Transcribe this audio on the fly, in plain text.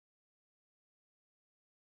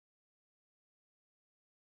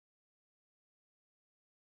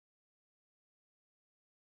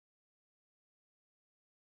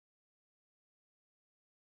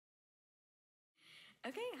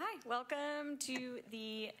Okay, hi. Welcome to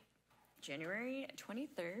the January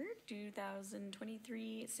 23rd,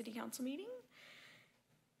 2023 City Council meeting.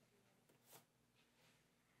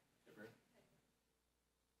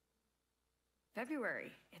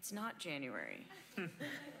 February. It's not January.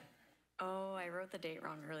 Oh, I wrote the date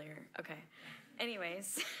wrong earlier. Okay.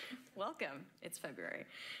 Anyways, welcome. It's February.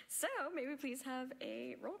 So may we please have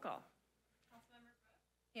a roll call? Councilmember Cruz.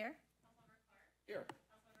 Here. Councilmember Clark. Here.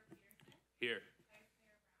 Councilmember Peterson. Here. Vice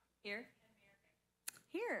Mayor Brown. Here. And Mayor Pickett.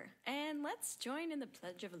 Here. And let's join in the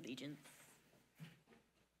Pledge of Allegiance.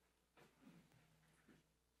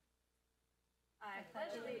 I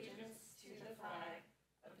pledge allegiance to the flag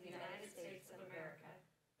of the United States of America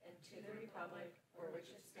and to the republic for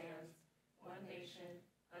which it stands, one nation,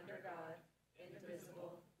 under God,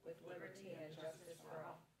 indivisible, with liberty and justice for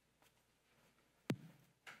all.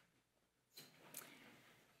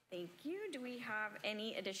 Thank you. Do we have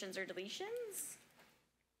any additions or deletions?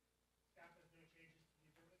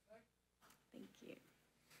 Thank you.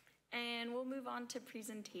 And we'll move on to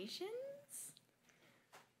presentations.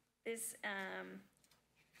 This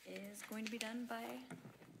is going to be done by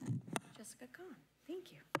Jessica Kahn.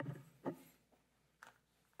 Thank you.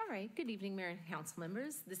 All right, good evening, Mayor and Council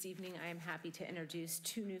members. This evening, I am happy to introduce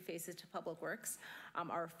two new faces to Public Works.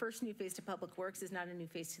 Our first new face to Public Works is not a new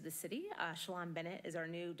face to the city. Shalon Bennett is our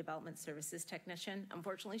new Development Services Technician.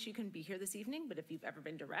 Unfortunately, she couldn't be here this evening, but if you've ever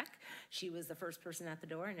been to REC, she was the first person at the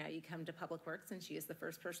door, and now you come to Public Works, and she is the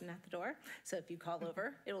first person at the door. So if you call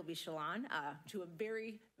over, it will be Shalon, to a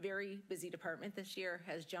very, very busy department this year,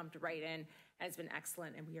 has jumped right in, has been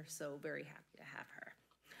excellent, and we are so very happy to have her.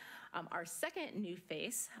 Our second new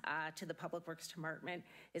face to the Public Works Department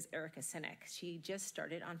is Erica Sinek. She just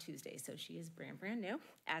started on Tuesday, so she is brand new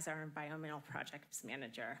as our Environmental Projects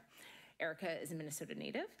Manager. Erica is a Minnesota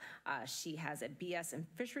native. She has a BS in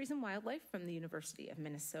Fisheries and Wildlife from the University of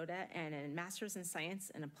Minnesota and a Master's in Science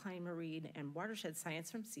in Applied Marine and Watershed Science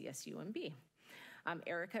from CSUMB.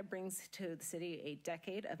 Erica brings to the city a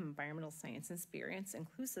decade of environmental science experience,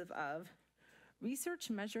 inclusive of research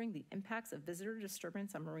measuring the impacts of visitor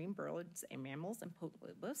disturbance on marine birds and mammals and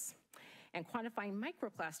polyps, and quantifying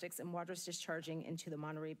microplastics in waters discharging into the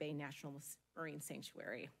Monterey Bay National Marine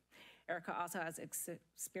Sanctuary. Erica also has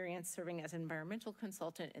experience serving as an environmental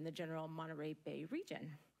consultant in the general Monterey Bay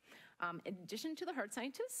region. In addition to the hard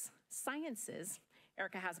sciences,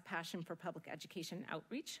 Erica has a passion for public education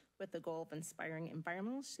outreach with the goal of inspiring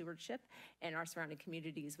environmental stewardship in our surrounding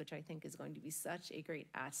communities, which I think is going to be such a great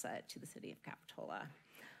asset to the city of Capitola.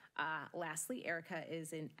 Lastly, Erica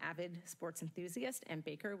is an avid sports enthusiast and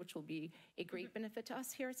baker, which will be a great benefit to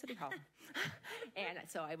us here at City Hall. And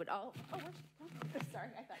so I would sorry,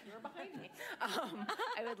 I thought you were behind me.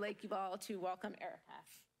 I would like you all to welcome Erica.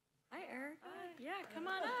 Hi, Erica. Yeah, come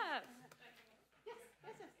on up. Yes.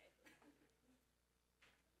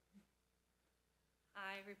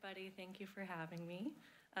 Hi, everybody. Thank you for having me.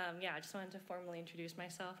 I just wanted to formally introduce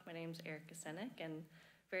myself. My name is Erica Sinek, and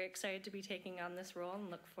very excited to be taking on this role and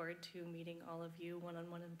look forward to meeting all of you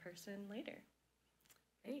one-on-one in person later.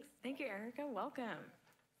 Great. Thank you, Erica. Welcome.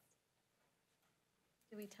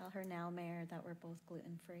 Do we tell her now, Mayor, that we're both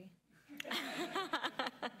gluten-free?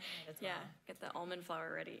 Yeah, get the almond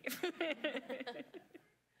flour ready.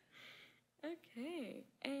 Okay,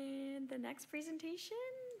 and the next presentation,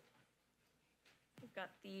 we've got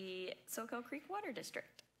the Soquel Creek Water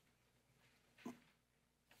District.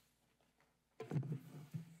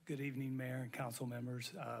 Good evening, Mayor and council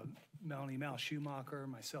members. Melanie Mal Schumacher,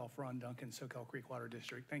 myself, Ron Duncan, Soquel Creek Water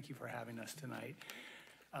District. Thank you for having us tonight.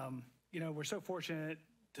 We're so fortunate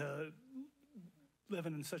to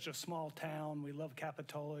living in such a small town. We love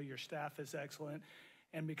Capitola. Your staff is excellent.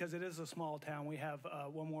 And because it is a small town, we have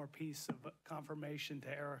one more piece of confirmation to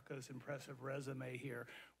Erica's impressive resume here.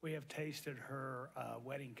 We have tasted her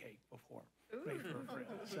wedding cake before. Made for a friend.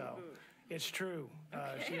 So it's true.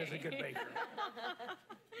 She is a good baker.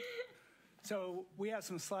 So we have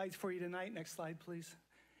some slides for you tonight. Next slide, please.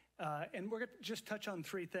 And we're going to just touch on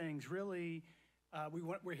three things. Really,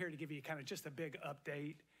 we're here to give you kind of just a big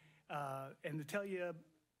update and to tell you a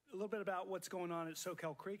little bit about what's going on at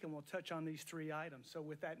Soquel Creek, and we'll touch on these three items. So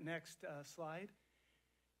with that next slide,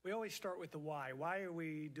 we always start with the why. Why are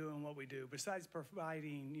we doing what we do? Besides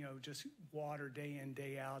providing, just water day in,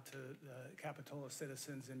 day out to the Capitola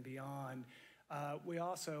citizens and beyond, we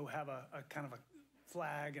also have a kind of a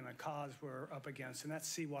flag and a cause we're up against, and that's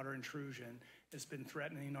seawater intrusion. It's been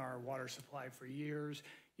threatening our water supply for years.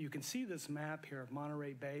 You can see this map here of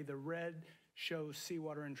Monterey Bay. The red shows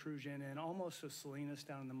seawater intrusion in almost to Salinas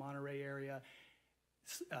down in the Monterey area,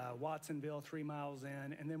 Watsonville 3 miles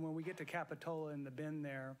in, and then when we get to Capitola in the bend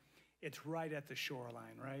there, it's right at the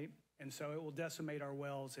shoreline, right? And so it will decimate our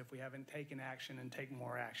wells if we haven't taken action and take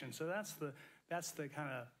more action. So that's the kind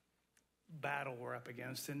of battle we're up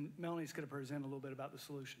against. And Melanie's going to present a little bit about the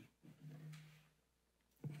solution.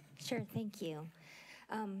 Sure, thank you.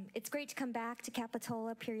 It's great to come back to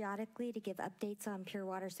Capitola periodically to give updates on Pure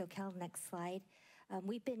Water SoCal. Next slide.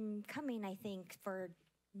 We've been coming, I think, for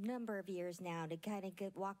a number of years now to kind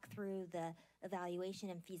of walk through the evaluation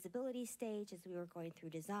and feasibility stage as we were going through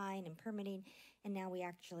design and permitting, and now we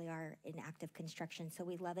actually are in active construction. So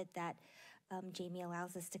we love it that Jamie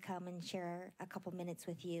allows us to come and share a couple minutes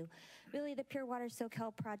with you. Really, the Pure Water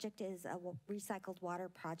SoCal project is a recycled water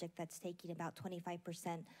project that's taking about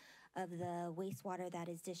 25% of the wastewater that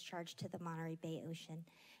is discharged to the Monterey Bay Ocean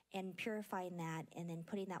and purifying that and then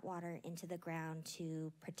putting that water into the ground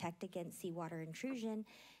to protect against seawater intrusion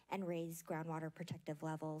and raise groundwater protective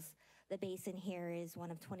levels. The basin here is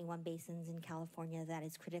one of 21 basins in California that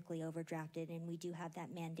is critically overdrafted, and we do have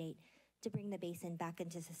that mandate to bring the basin back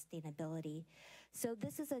into sustainability. So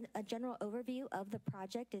this is a general overview of the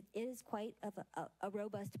project. It is quite a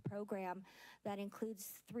robust program that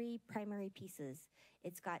includes 3 primary pieces.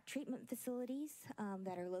 It's got treatment facilities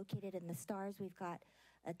that are located in the stars. We've got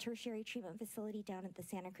a tertiary treatment facility down at the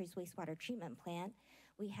Santa Cruz Wastewater Treatment Plant.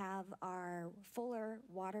 We have our Fuller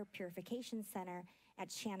Water Purification Center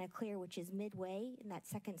at Chanticleer, which is midway in that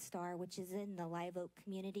second star, which is in the Live Oak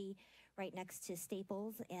community right next to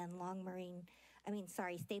Staples and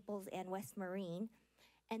Staples and West Marine.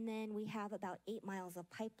 And then we have about 8 miles of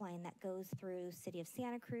pipeline that goes through City of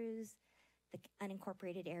Santa Cruz, the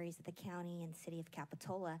unincorporated areas of the county, and City of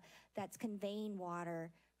Capitola that's conveying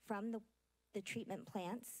water from the treatment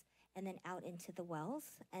plants and then out into the wells.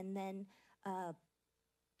 And then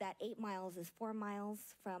that 8 miles is 4 miles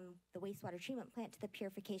from the wastewater treatment plant to the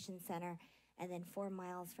purification center, and then 4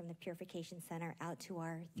 miles from the purification center out to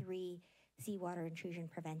our 3 seawater intrusion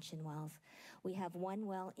prevention wells. We have 1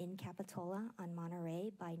 well in Capitola on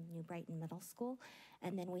Monterey by New Brighton Middle School,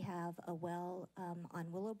 and then we have a well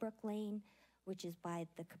on Willowbrook Lane, which is by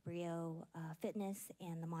the Cabrillo Fitness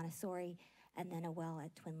and the Montessori, and then a well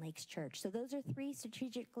at Twin Lakes Church. So those are 3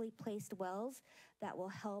 strategically placed wells that will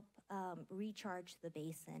help recharge the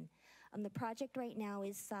basin. The project right now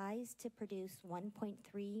is sized to produce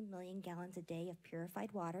 1.3 million gallons a day of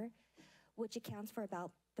purified water, which accounts for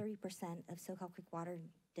about 30% of SoCal Creek Water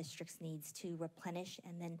District's needs to replenish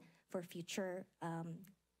and then for future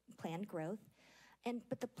planned growth.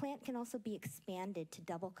 But the plant can also be expanded to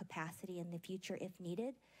double capacity in the future if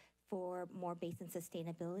needed for more basin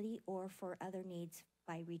sustainability or for other needs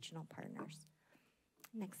by regional partners.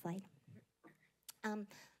 Next slide.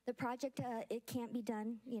 The project, it can't be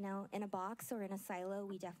done, in a box or in a silo.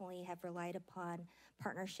 We definitely have relied upon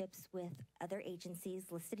partnerships with other agencies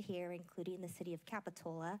listed here, including the City of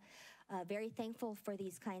Capitola. Very thankful for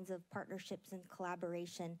these kinds of partnerships and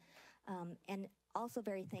collaboration, and also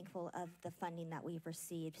very thankful of the funding that we've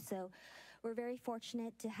received. So we're very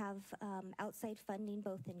fortunate to have outside funding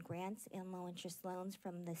both in grants and low interest loans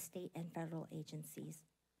from the state and federal agencies.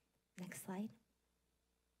 Next slide.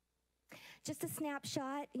 Just a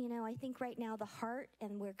snapshot, I think right now the heart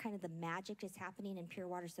and where kind of the magic is happening in Pure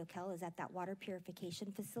Water SoCal is at that water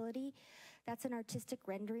purification facility. That's an artistic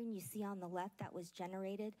rendering you see on the left that was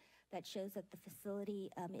generated that shows that the facility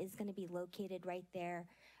is going to be located right there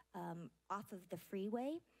off of the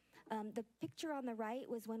freeway. The picture on the right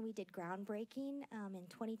was when we did groundbreaking in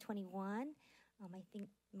 2021. I think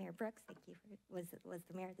Mayor Brooks, thank you, was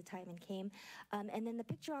the mayor at the time and came. And then the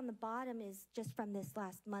picture on the bottom is just from this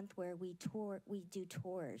last month where we do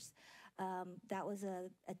tours. That was a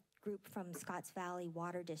group from Scotts Valley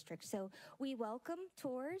Water District. So we welcome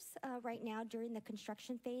tours right now during the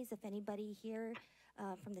construction phase. If anybody here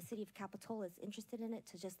from the City of Capitola is interested in it,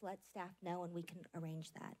 to just let staff know and we can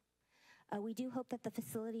arrange that. We do hope that the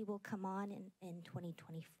facility will come on in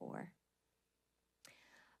 2024.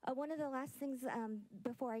 One of the last things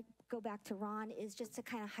before I go back to Ron is just to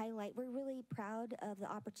kind of highlight, we're really proud of the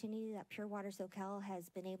opportunity that Pure Water SoCal has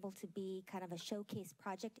been able to be kind of a showcase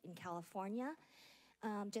project in California.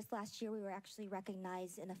 Just last year, we were actually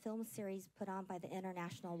recognized in a film series put on by the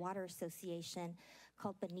International Water Association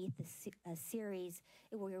called Beneath the Series.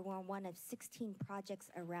 We were one of 16 projects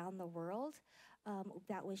around the world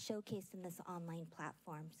that was showcased in this online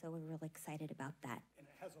platform. So we're really excited about that. And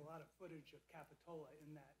it has a lot of footage of Capitola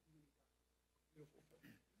in that beautiful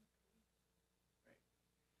footage. Great.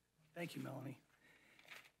 Thank you, Melanie.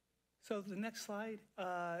 So the next slide,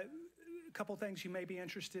 a couple things you may be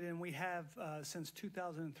interested in. We have, since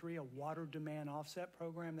 2003, a water demand offset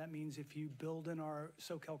program. That means if you build in our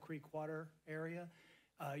SoCal Creek water area,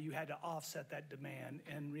 you had to offset that demand.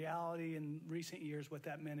 In reality, in recent years, what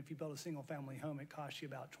that meant, if you built a single-family home, it cost you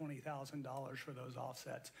about $20,000 for those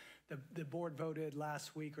offsets. The board voted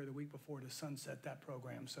last week or the week before to sunset that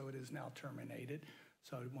program, so it is now terminated.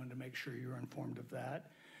 So I wanted to make sure you're informed of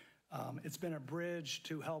that. It's been a bridge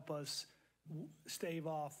to help us stave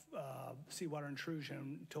off seawater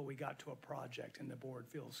intrusion until we got to a project, and the board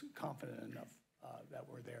feels confident enough that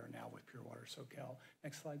we're there now with Pure Water SoCal.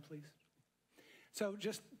 Next slide, please. So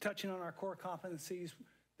just touching on our core competencies,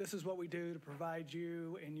 this is what we do to provide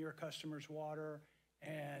you and your customers water,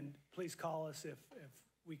 and please call us if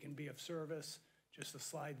we can be of service. Just a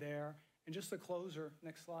slide there. And just a closer,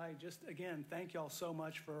 next slide, just again, thank y'all so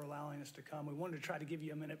much for allowing us to come. We wanted to try to give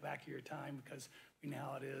you a minute back of your time because we know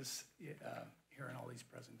how it is hearing all these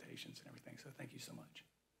presentations and everything. So thank you so much.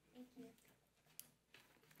 Thank you.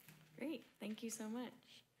 Great, thank you so much.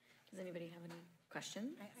 Does anybody have any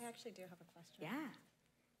questions? I actually do have a question. Yeah.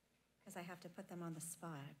 Because I have to put them on the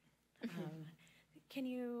spot. Can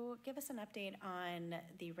you give us an update on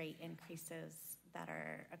the rate increases that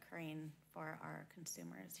are occurring for our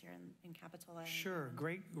consumers here in Capitola? Sure,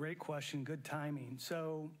 great question, good timing.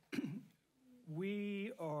 So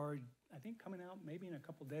we are, I think coming out maybe in a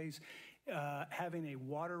couple days, having a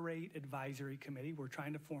water rate advisory committee. We're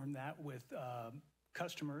trying to form that with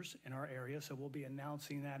customers in our area, so we'll be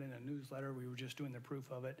announcing that in a newsletter. We were just doing the proof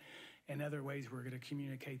of it, and other ways we're going to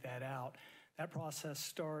communicate that out. That process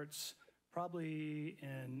starts probably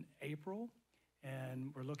in April, and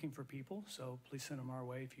we're looking for people, so please send them our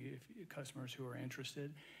way if you customers who are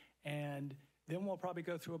interested. And then we'll probably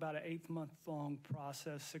go through about an 6-month-long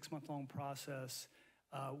process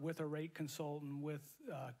with a rate consultant, with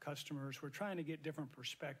customers. We're trying to get different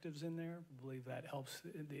perspectives in there. I believe that helps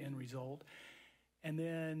the end result. And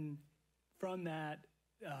then from that,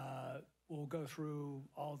 we'll go through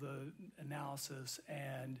all the analysis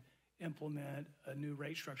and implement a new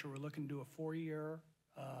rate structure. We're looking to do a 4-year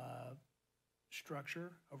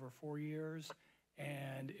structure over 4 years,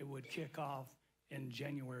 and it would kick off in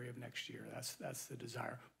January of next year. That's the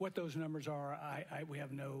desire. What those numbers are, we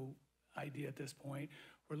have no idea at this point.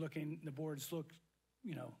 We're looking, the boards look,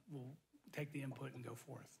 we'll take the input and go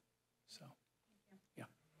forth. So, yeah.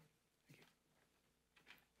 Thank you.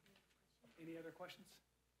 Any other questions?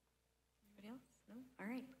 Anybody else? No? All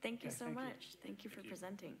right. Thank you Okay, so thank you. much. Thank you for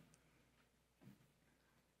presenting.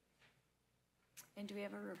 And do we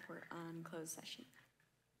have a report on closed session?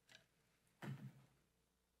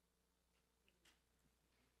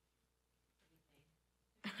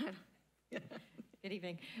 Good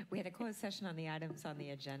evening. We had a closed session on the items on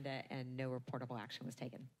the agenda and no reportable action was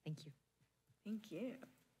taken. Thank you. Thank you.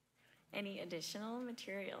 Any additional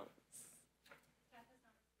materials?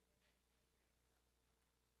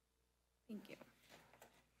 Thank you.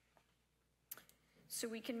 So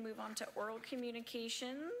we can move on to oral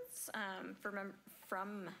communications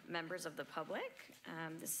from members of the public.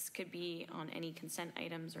 This could be on any consent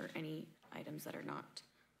items or any items that are not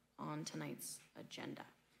on tonight's agenda.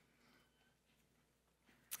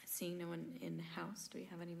 Seeing no one in the house, do we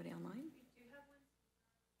have anybody online? We do have one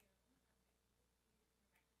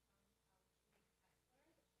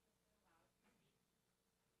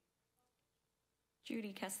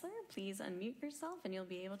Judy Kessler, please unmute yourself and you'll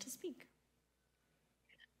be able to speak.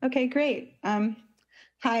 Okay, great.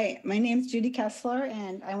 Hi, my name is Judy Kessler,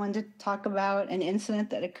 and I wanted to talk about an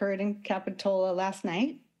incident that occurred in Capitola last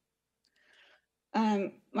night.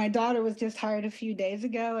 My daughter was just hired a few days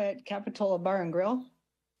ago at Capitola Bar and Grill,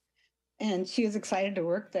 and she was excited to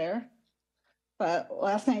work there. But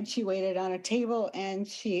last night she waited on a table and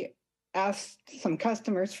she asked some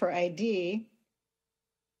customers for ID.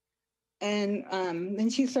 And then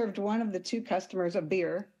she served one of the 2 customers a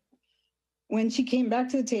beer. When she came back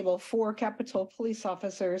to the table, 4 Capitola police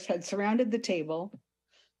officers had surrounded the table,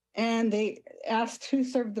 and they asked who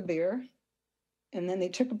served the beer. And then they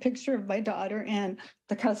took a picture of my daughter and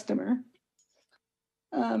the customer.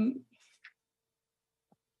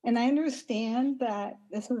 And I understand that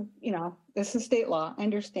this is state law. I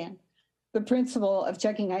understand the principle of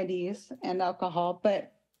checking IDs and alcohol,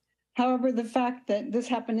 but however, the fact that this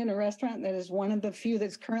happened in a restaurant that is one of the few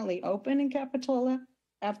that's currently open in Capitola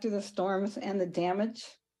after the storms and the damage,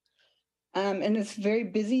 and it's very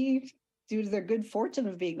busy due to their good fortune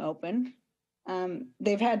of being open.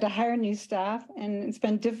 They've had to hire new staff, and it's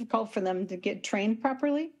been difficult for them to get trained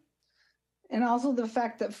properly. And also the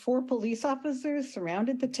fact that 4 police officers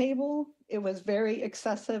surrounded the table, it was very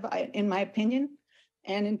excessive, in my opinion,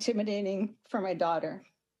 and intimidating for my daughter.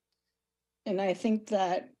 And I think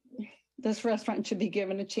that this restaurant should be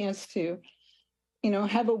given a chance to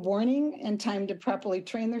have a warning and time to properly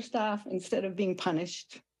train their staff instead of being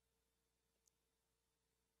punished.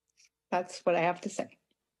 That's what I have to say.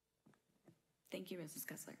 Thank you, Mrs.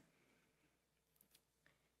 Kessler.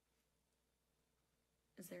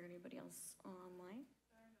 Is there anybody else online?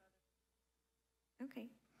 Okay.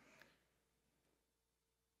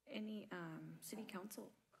 Any city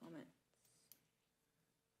council comments?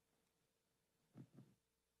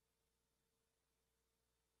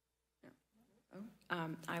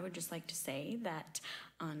 I would just like to say that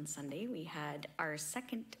on Sunday we had our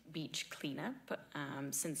second beach cleanup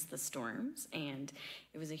since the storms, and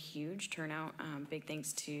it was a huge turnout. Big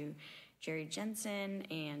thanks to Jerry Jensen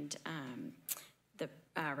and the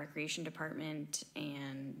Recreation Department,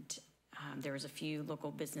 and there was a few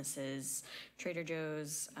local businesses, Trader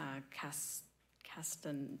Joe's,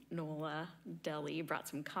 Castanola Deli brought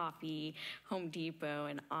some coffee, Home Depot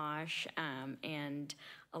and Osh, and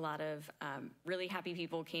a lot of really happy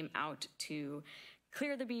people came out to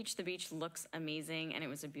clear the beach. The beach looks amazing, and it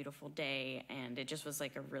was a beautiful day, and it just was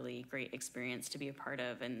like a really great experience to be a part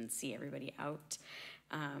of and see everybody out,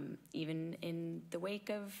 even in the wake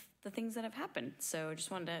of the things that have happened. So I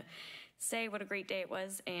just wanted to say what a great day it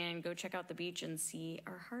was, and go check out the beach and see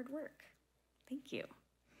our hard work. Thank you.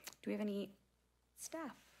 Do we have any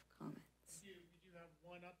staff comments? We do have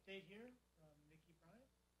one update here from Nikki Bryant.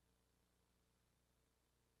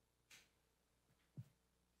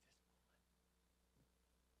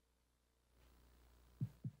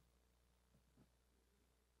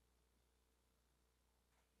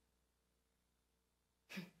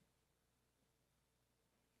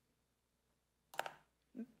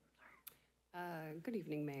 Good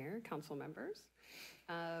evening, Mayor, council members.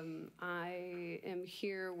 I am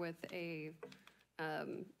here with a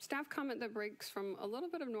staff comment that breaks from a little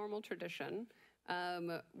bit of normal tradition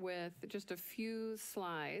with just a few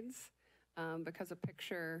slides because a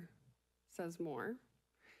picture says more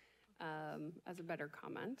as a better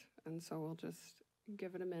comment. And so we'll just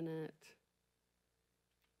give it a minute.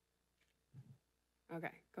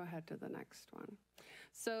 Okay, go ahead to the next one.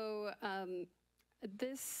 So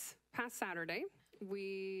this past Saturday,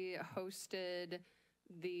 we hosted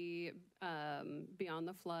the Beyond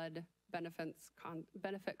the Flood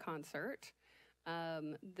benefit concert.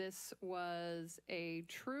 This was a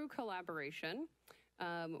true collaboration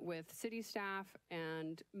with city staff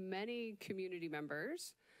and many community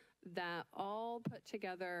members that all put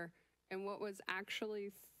together in what was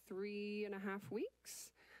actually 3.5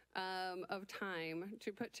 weeks of time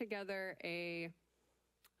to put together a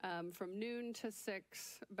from noon to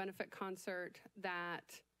 6 benefit concert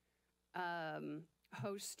that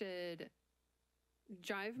hosted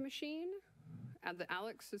Jive Machine at the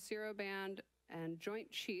Alex Cicero Band and Joint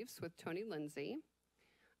Chiefs with Tony Lindsay.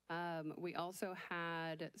 We also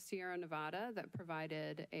had Sierra Nevada that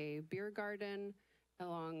provided a beer garden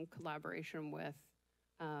along collaboration with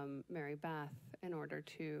Mary Beth in order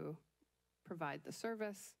to provide the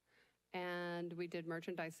service. And we did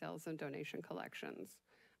merchandise sales and donation collections.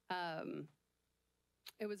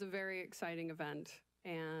 It was a very exciting event,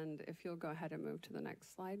 and if you'll go ahead and move to the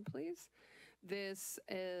next slide, please. This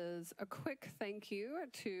is a quick thank you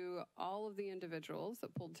to all of the individuals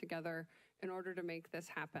that pulled together in order to make this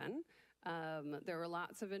happen. There were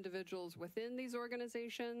lots of individuals within these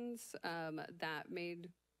organizations that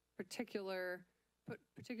put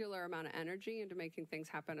particular amount of energy into making things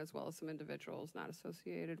happen, as well as some individuals not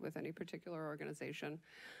associated with any particular organization.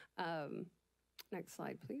 Next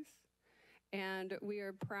slide, please. And we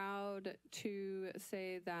are proud to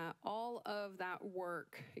say that all of that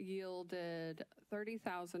work yielded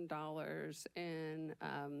 $30,000 in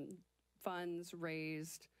funds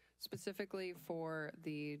raised specifically for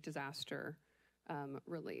the disaster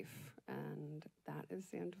relief. And that is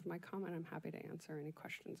the end of my comment. I'm happy to answer any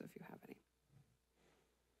questions if you have any.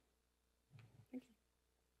 Thank you.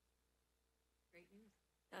 Great news.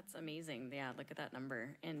 That's amazing. Yeah, look at that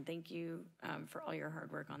number. And thank you for all your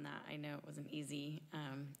hard work on that. I know it wasn't easy,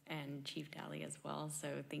 and Chief Daly as well.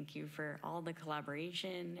 So thank you for all the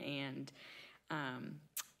collaboration. And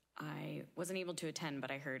I wasn't able to attend,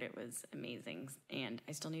 but I heard it was amazing. And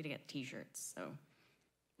I still need to get t-shirts. So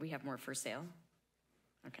we have more for sale.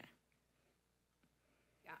 Okay.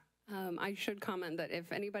 I should comment that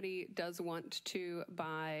if anybody does want to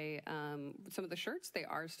buy some of the shirts, they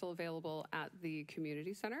are still available at the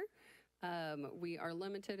community center. We are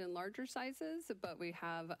limited in larger sizes, but we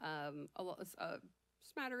have a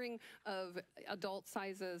smattering of adult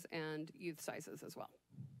sizes and youth sizes as well.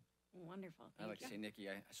 Wonderful. I'd like to say, Nikki,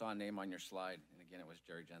 I saw a name on your slide, and again, it was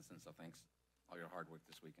Jerry Jensen, so thanks all your hard work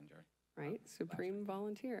this weekend, Jerry. Right, supreme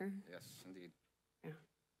volunteer. Yes, indeed. Yeah,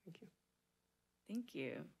 thank you. Thank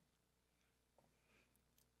you.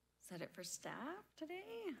 Is that it for staff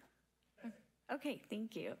today? Okay,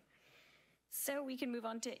 thank you. So we can move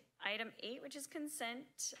on to item 8, which is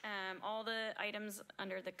consent. All the items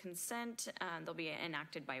under the consent, they'll be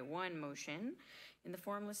enacted by one motion in the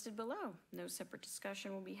form listed below. No separate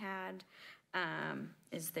discussion will be had.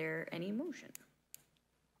 Is there any motion?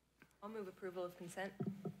 I'll move approval of consent.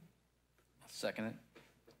 I'll second it.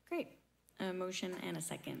 Great. A motion and a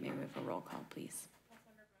second. May we have a roll call, please?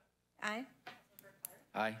 Aye.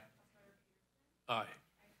 Aye. Aye.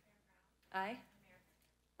 Aye.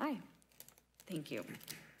 Aye. Thank you.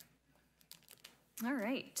 All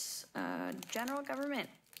right. General government,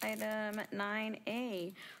 item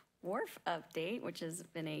 9A, wharf update, which has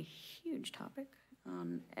been a huge topic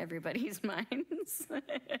on everybody's minds. I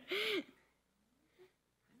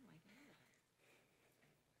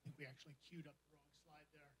think we actually queued up the wrong slide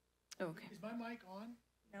there. Okay. Is my mic on?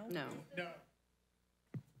 No. No.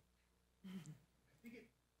 I think it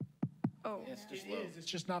Oh, It's just it low. is. It's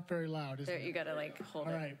just not very loud, isn't there, it? you gotta like hold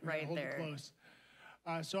All it right, right hold there. it close.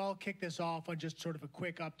 So I'll kick this off on just sort of a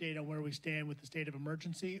quick update on where we stand with the state of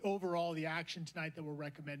emergency. Overall, the action tonight that we're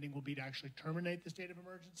recommending will be to actually terminate the state of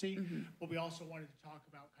emergency. But we also wanted to talk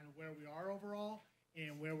about kind of where we are overall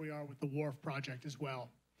and where we are with the wharf project as well.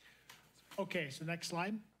 Okay, so next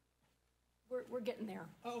slide. We're getting there.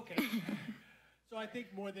 Oh, okay. So I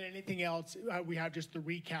think more than anything else, we have just the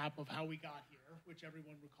recap of how we got here, which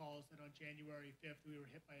everyone recalls that on January 5th, we were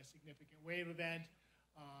hit by a significant wave event.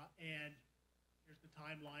 And here's the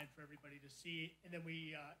timeline for everybody to see. And then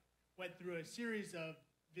we went through a series of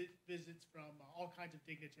visits from all kinds of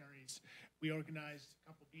dignitaries. We organized a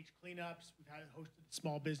couple beach cleanups. We've hosted the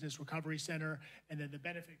Small Business Recovery Center. And then the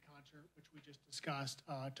benefit concert, which we just discussed,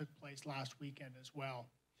 took place last weekend as well.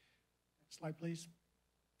 Next slide, please.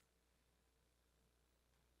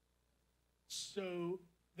 So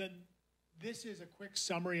then this is a quick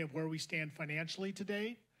summary of where we stand financially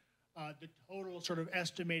today. The total sort of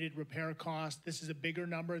estimated repair cost, this is a bigger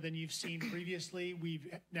number than you've seen previously. We've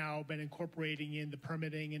now been incorporating in the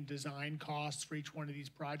permitting and design costs for each one of these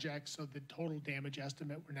projects. So the total damage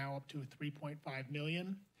estimate, we're now up to $3.5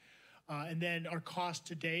 million. And then our cost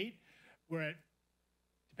to date, we're at,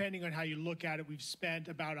 depending on how you look at it, we've spent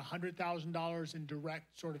about $100,000 in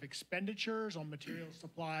direct sort of expenditures on material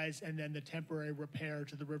supplies and then the temporary repair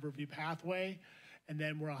to the Riverview pathway. And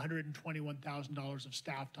then we're $121,000 of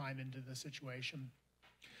staff time into the situation.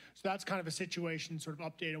 So that's kind of a situation sort of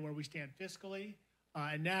update on where we stand fiscally.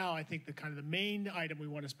 And now I think the kind of the main item we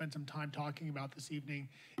want to spend some time talking about this evening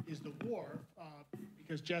is the wharf,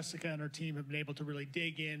 because Jessica and her team have been able to really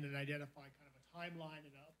dig in and identify kind of a timeline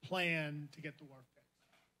and a plan to get the wharf fixed.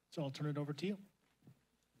 So I'll turn it over to you.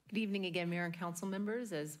 Good evening again, Mayor and Council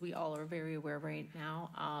members. As we all are very aware right now,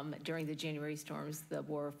 during the January storms, the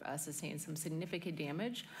wharf sustained some significant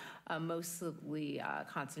damage, mostly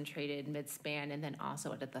concentrated mid-span and then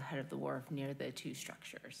also at the head of the wharf near the two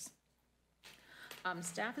structures.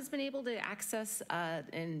 Staff has been able to access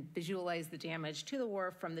and visualize the damage to the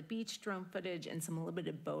wharf from the beach, drone footage, and some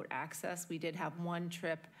limited boat access. We did have one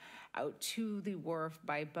trip out to the wharf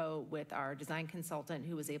by boat with our design consultant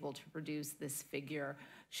who was able to produce this figure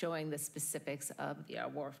showing the specifics of the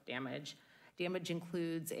wharf damage. Damage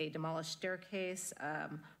includes a demolished staircase,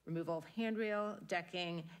 removal of handrail,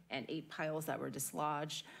 decking, and 8 piles that were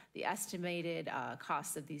dislodged. The estimated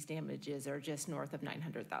costs of these damages are just north of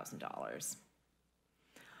 $900,000.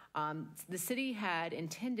 The city had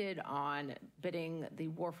intended on bidding the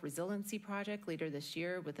wharf resiliency project later this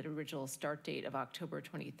year with an original start date of October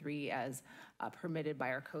 23 as permitted by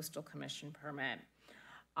our Coastal Commission permit.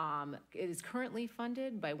 It is currently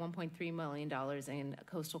funded by $1.3 million in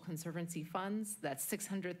Coastal Conservancy funds. That's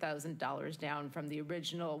 $600,000 down from the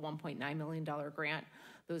original $1.9 million grant.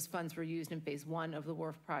 Those funds were used in phase 1 of the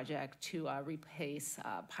wharf project to replace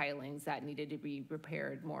pilings that needed to be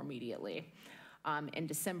repaired more immediately. In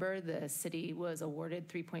December, the city was awarded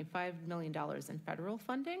 $3.5 million in federal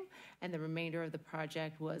funding, and the remainder of the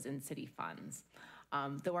project was in city funds.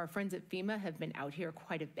 Though our friends at FEMA have been out here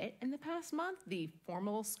quite a bit in the past month, the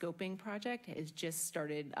formal scoping project has just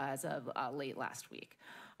started as of late last week.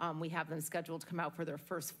 We have them scheduled to come out for their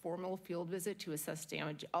first formal field visit to assess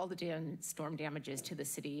damage, all the storm damages to the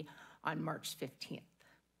city on March 15th.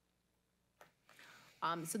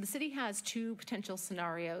 So the city has 2 potential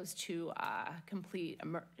scenarios to complete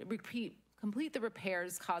the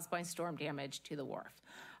repairs caused by storm damage to the wharf.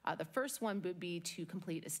 The first one would be to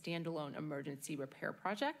complete a standalone emergency repair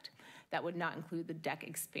project that would not include the deck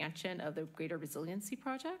expansion of the Greater Resiliency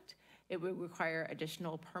Project. It would require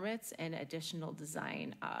additional permits and additional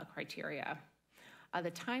design criteria.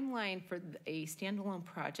 The timeline for a standalone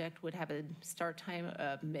project would have a start time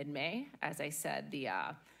of mid-May. As I said, the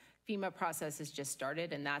FEMA process has just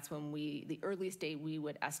started, and that's when the earliest date we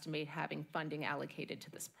would estimate having funding allocated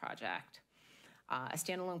to this project. A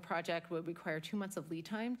standalone project would require 2 months of lead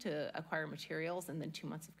time to acquire materials and then 2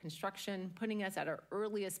 months of construction, putting us at our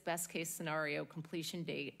earliest best case scenario completion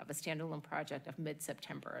date of a standalone project of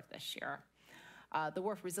mid-September of this year. The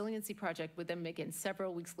Wharf Resiliency Project would then begin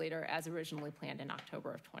several weeks later as originally planned in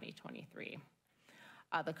October of 2023.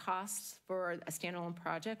 The costs for a standalone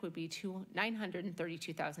project would be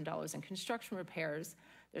 $932,000 in construction repairs.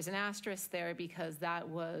 There's an asterisk there because that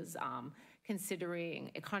was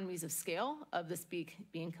considering economies of scale of this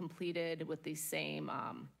being completed with the same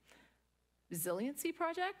resiliency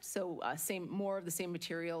project, so more of the same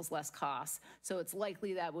materials, less costs. So it's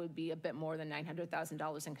likely that would be a bit more than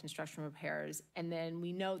 $900,000 in construction repairs, and then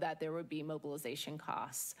we know that there would be mobilization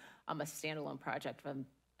costs, a standalone project from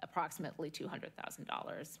approximately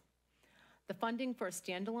 $200,000. The funding for a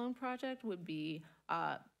standalone project would be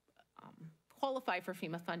qualify for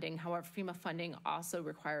FEMA funding. However, FEMA funding also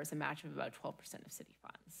requires a match of about 12% of city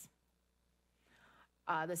funds.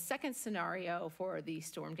 The second scenario for the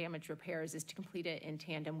storm damage repairs is to complete it in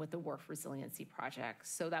tandem with the Wharf Resiliency Project.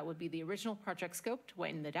 So that would be the original project scope to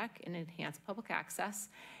widen the deck and enhance public access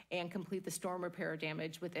and complete the storm repair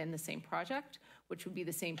damage within the same project, which would be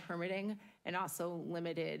the same permitting and also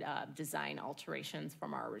limited design alterations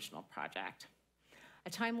from our original project. A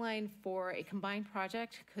timeline for a combined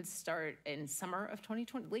project could start in late summer of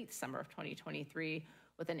 2023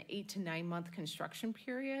 with an 8 to 9 month construction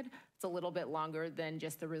period. It's a little bit longer than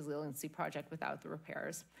just the resiliency project without the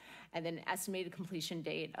repairs. And then estimated completion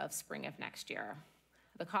date of spring of next year.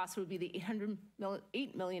 The cost would be the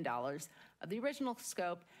 $8 million of the original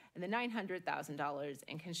scope and the $900,000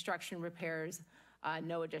 in construction repairs,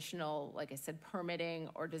 no additional, like I said, permitting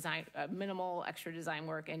or design, minimal extra design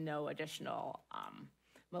work and no additional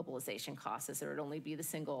mobilization costs, as there would only be the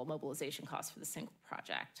single mobilization cost for the single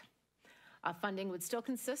project. Funding would still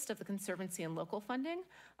consist of the Conservancy and local funding,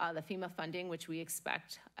 the FEMA funding, which we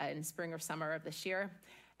expect in spring or summer of this year,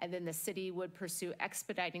 and then the city would pursue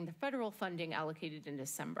expediting the federal funding allocated in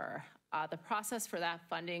December. The process for that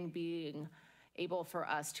funding being able for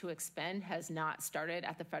us to expend has not started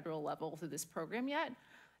at the federal level through this program yet.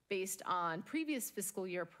 Based on previous fiscal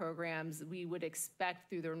year programs, we would expect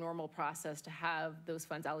through their normal process to have those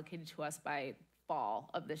funds allocated to us by fall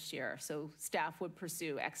of this year. So staff would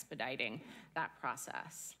pursue expediting that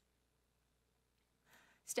process.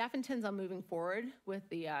 Staff intends on moving forward with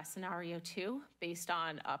the scenario 2 based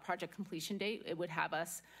on a project completion date. It would have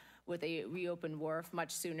us with a reopened wharf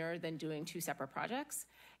much sooner than doing 2 separate projects,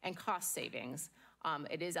 and cost savings.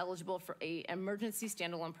 It is eligible for an emergency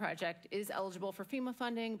standalone project, is eligible for FEMA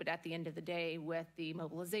funding, but at the end of the day, with the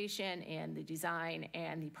mobilization and the design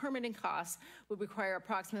and the permitting costs, would require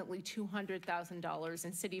approximately $200,000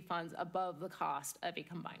 in city funds above the cost of a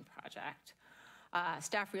combined project.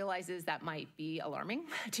 Staff realizes that might be alarming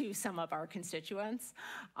to some of our constituents,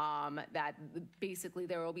 that basically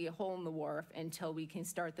there will be a hole in the wharf until we can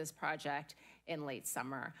start this project in late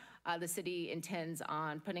summer. The city intends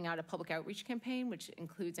on putting out a public outreach campaign, which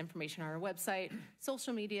includes information on our website,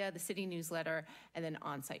 social media, the city newsletter, and then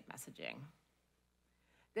on-site messaging.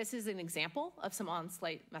 This is an example of some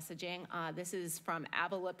on-site messaging. This is from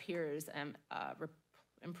Avila Piers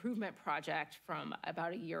improvement project from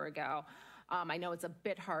about a year ago. I know it's a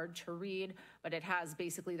bit hard to read, but it has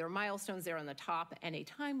basically their milestones there on the top and a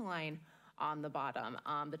timeline on the bottom.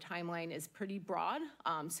 The timeline is pretty broad,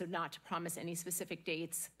 so not to promise any specific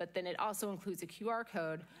dates, but then it also includes a QR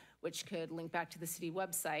code, which could link back to the city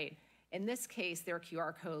website. In this case, their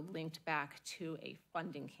QR code linked back to a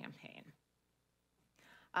funding campaign.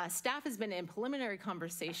 Staff has been in preliminary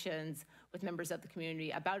conversations with members of the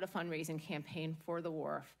community about a fundraising campaign for the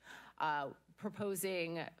wharf,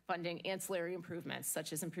 proposing funding ancillary improvements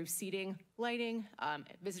such as improved seating, lighting,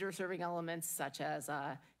 visitor serving elements such as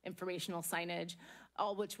informational signage,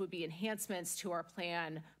 all which would be enhancements to our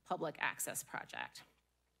planned public access project.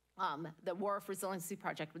 The Wharf Resiliency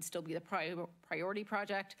Project would still be the priority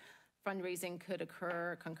project. Fundraising could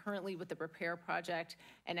occur concurrently with the repair project,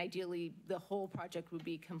 and ideally the whole project would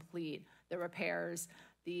be complete. The repairs,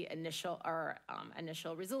 the initial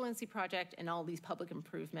resiliency project, and all these public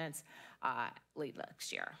improvements late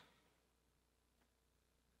next year.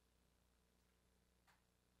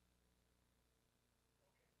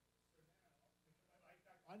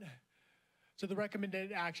 So the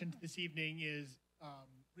recommended action this evening is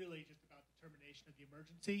really just about the termination of the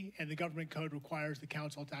emergency, and the government code requires the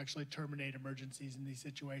council to actually terminate emergencies in these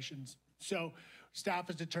situations. So staff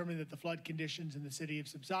has determined that the flood conditions in the city have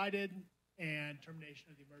subsided and termination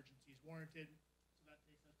of the emergency is warranted. So that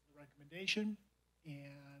takes us to the recommendation,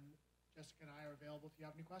 and Jessica and I are available if you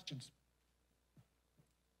have any questions.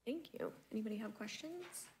 Thank you. Anybody have questions?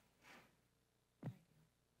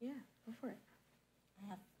 Yeah, go for it. I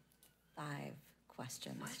have 5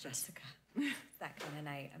 questions, Jessica. It's that kind of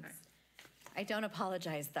night. I don't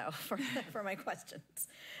apologize, though, for my questions.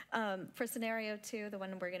 For scenario 2, the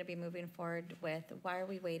one we're going to be moving forward with, why are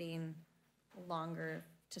we waiting longer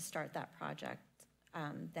to start that project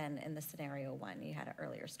than in the scenario 1? You had an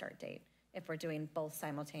earlier start date. If we're doing both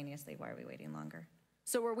simultaneously, why are we waiting longer?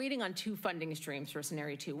 So we're waiting on 2 funding streams for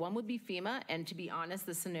scenario 2. One would be FEMA, and to be honest,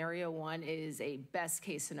 the scenario 1 is a best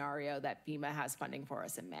case scenario that FEMA has funding for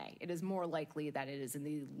us in May. It is more likely that it is in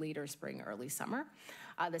the later spring, early summer.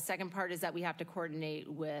 The second part is that we have to coordinate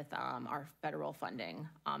with our federal funding.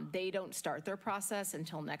 They don't start their process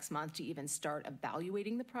until next month to even start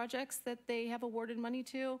evaluating the projects that they have awarded money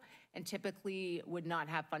to, and typically would not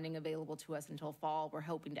have funding available to us until fall. We're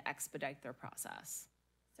hoping to expedite their process.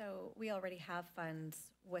 So we already have funds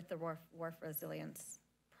with the Wharf Resilience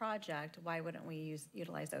Project. Why wouldn't we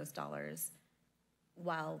utilize those dollars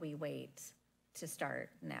while we wait to start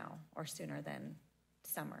now or sooner than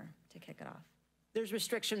summer to kick it off? There's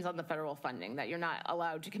restrictions on the federal funding that you're not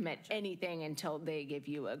allowed to commit anything until they give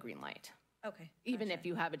you a green light. Okay. Even gotcha. if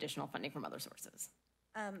you have additional funding from other sources.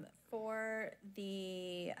 For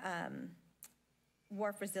the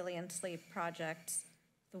Wharf Resiliently project,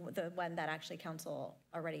 the one that actually council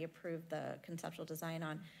already approved the conceptual design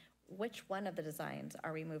on, which one of the designs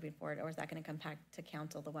are we moving forward, or is that going to come back to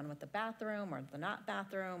council, the one with the bathroom or the not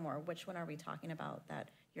bathroom, or which one are we talking about that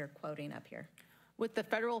you're quoting up here? With the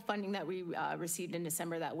federal funding that we received in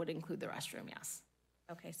December, that would include the restroom, yes.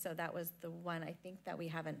 Okay, so that was the one I think that we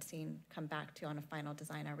haven't seen come back to on a final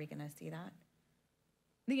design. Are we going to see that?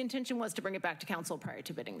 The intention was to bring it back to council prior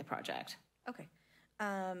to bidding the project. Okay.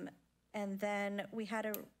 And then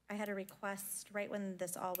I had a request right when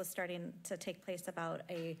this all was starting to take place about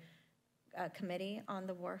a committee on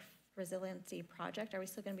the Wharf Resiliency Project. Are we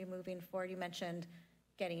still going to be moving forward? You mentioned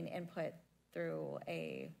getting input through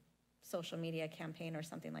a social media campaign or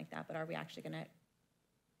something like that, but are we actually going to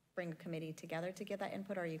bring a committee together to get that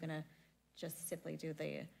input, or are you going to just simply do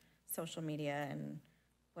the social media and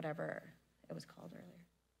whatever it was called earlier?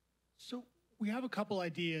 So we have a couple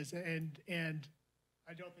ideas, and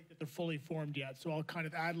I don't think that they're fully formed yet. So I'll kind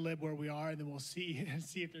of ad lib where we are, and then we'll see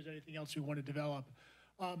if there's anything else we want to develop.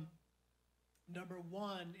 Number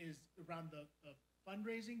 1 is around the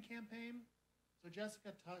fundraising campaign. So Jessica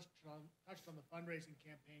touched on the fundraising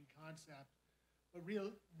campaign concept, but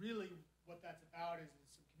really what that's about is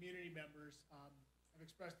some community members have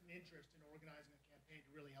expressed an interest in organizing a campaign to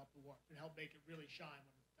really help the Wharf and help make it really shine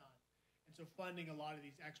when it's done. And so funding a lot of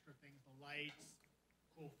these extra things, the lights,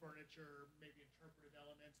 cool furniture, maybe interpretive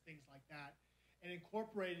elements, things like that. And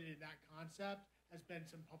incorporated in that concept has been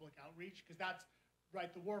some public outreach, because that's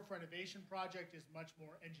right. The Wharf renovation project is much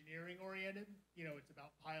more engineering oriented. You know, it's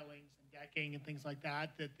about pilings and decking and things like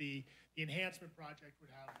that. That the enhancement project would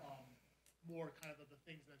have more kind of the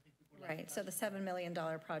things that I think people would like. Right. So the $7 million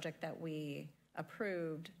project that we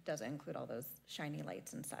approved doesn't include all those shiny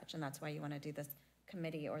lights and such, and that's why you want to do this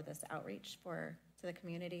committee or this outreach to the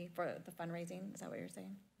community for the fundraising. Is that what you're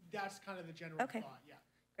saying? That's kind of the general thought. Yeah.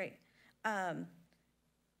 Great. And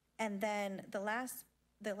then the last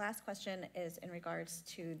question is in regards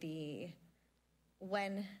to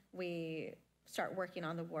when we start working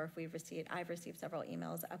on the Wharf. I've received several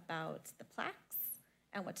emails about the plaques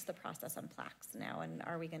and what's the process on plaques now, and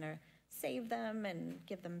are we going to save them and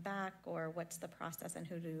give them back, or what's the process, and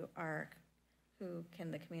who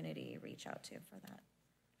can the community reach out to for that?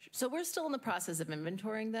 So we're still in the process of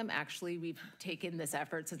inventorying them. Actually, we've taken this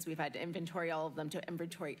effort, since we've had to inventory all of them, to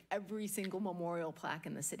inventory every single memorial plaque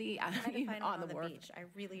in the city on the Wharf. Beach. I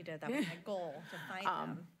really did. That was my goal, to find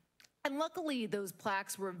them. And luckily, those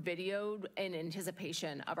plaques were videoed in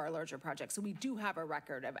anticipation of our larger project. So we do have a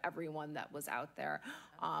record of everyone that was out there.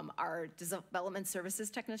 Our development services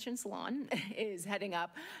technician, Shalon, is heading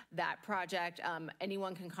up that project.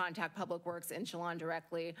 Anyone can contact Public Works in Shalon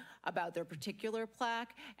directly about their particular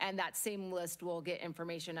plaque, and that same list will get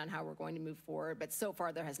information on how we're going to move forward. But so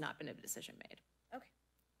far, there has not been a decision made. Okay.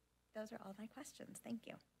 Those are all my questions. Thank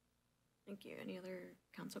you. Thank you. Any other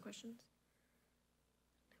council questions?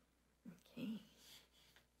 Okay.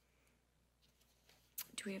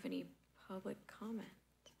 Do we have any public comment?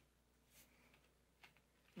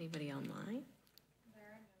 Anybody online? There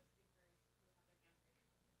are no speakers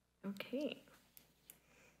who have their hand Okay.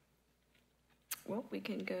 Well, we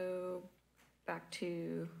can go back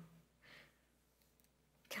to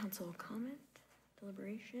council comment,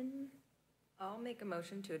 deliberation. I'll make a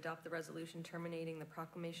motion to adopt the resolution terminating the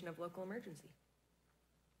proclamation of local emergency.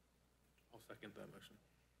 I'll second that motion.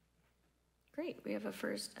 Great, we have a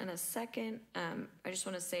first and a second. I just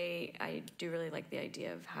want to say I do really like the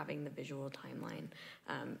idea of having the visual timeline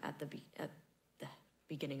at the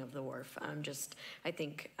beginning of the wharf. I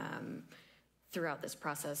think throughout this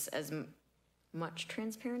process, as much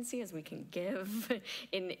transparency as we can give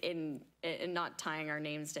in not tying our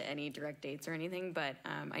names to any direct dates or anything, but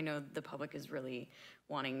I know the public is really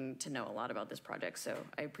wanting to know a lot about this project, so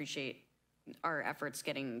I appreciate our efforts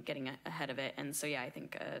getting ahead of it. And so, yeah, I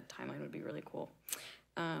think a timeline would be really cool.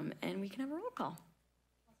 And we can have a roll call.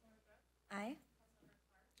 Aye.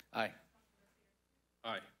 Aye.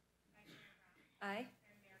 Aye. Aye.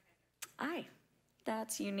 Aye.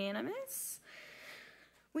 That's unanimous.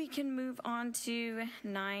 We can move on to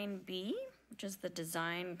 9B, which is the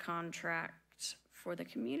design contract for the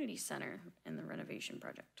community center and the renovation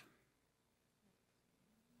project.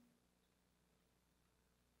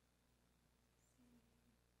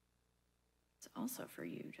 It's also for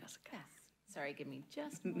you, Jessica. Yes. Sorry, give me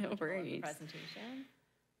just No a moment to pull up the worries. presentation.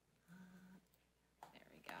 There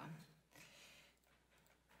we go.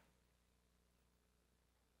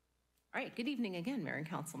 All right, good evening again, Mayor and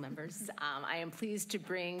Council members. I am pleased to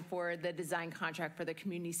bring forward the design contract for the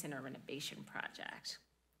Community Center renovation project.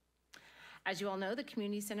 As you all know, the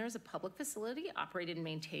Community Center is a public facility operated and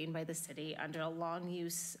maintained by the city under a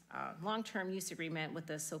long-term use agreement with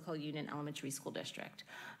the so-called Union Elementary School District.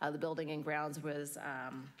 The building and grounds was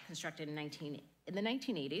constructed in the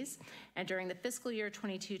 1980s, and during the fiscal year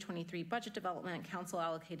 22-23 budget development, council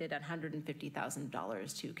allocated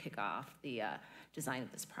 $150,000 to kick off the design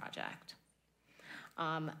of this project.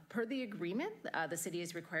 Per the agreement, the city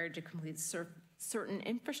is required to complete certain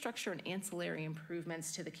infrastructure and ancillary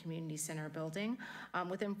improvements to the community center building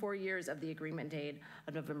within 4 years of the agreement date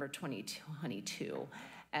of November 2022.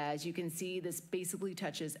 As you can see, this basically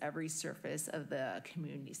touches every surface of the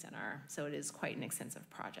community center, so it is quite an extensive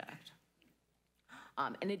project.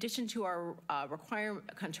 In addition to our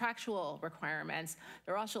contractual requirements,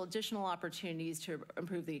 there are also additional opportunities to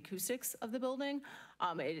improve the acoustics of the building.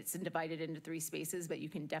 It's divided into 3 spaces, but you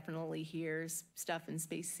can definitely hear stuff in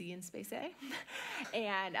space C and space A.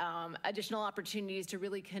 And additional opportunities to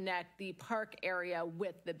really connect the park area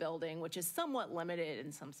with the building, which is somewhat limited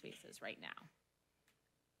in some spaces right now.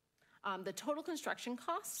 The total construction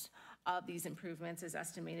cost of these improvements is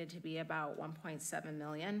estimated to be about $1.7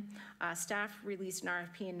 million. Staff released an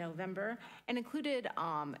RFP in November and included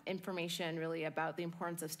information really about the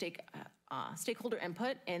importance of stakeholder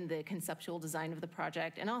input in the conceptual design of the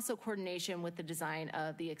project, and also coordination with the design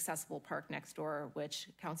of the accessible park next door, which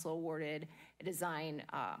council awarded a design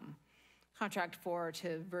contract for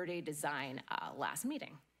to Verde Design last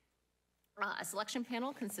meeting. A selection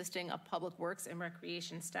panel consisting of Public Works and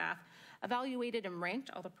Recreation staff evaluated and ranked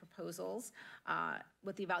all the proposals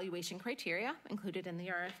with the evaluation criteria included in the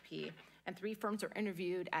RFP, and 3 firms were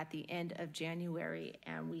interviewed at the end of January,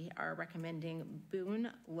 and we are recommending Boone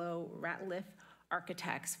Lowe Ratliff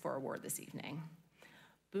Architects for award this evening.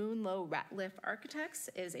 Boone Lowe Ratliff Architects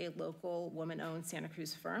is a local woman-owned Santa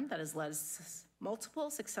Cruz firm that has led multiple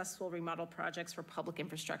successful remodel projects for public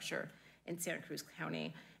infrastructure in Santa Cruz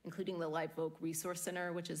County, including the Live Oak Resource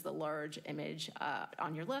Center, which is the large image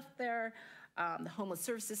on your left there, the Homeless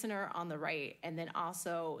Services Center on the right, and then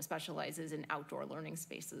also specializes in outdoor learning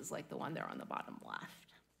spaces like the one there on the bottom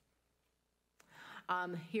left.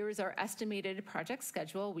 Here's our estimated project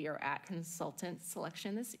schedule. We are at consultant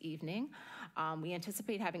selection this evening. We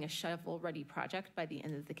anticipate having a shovel-ready project by the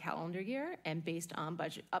end of the calendar year, and based on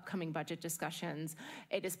upcoming budget discussions,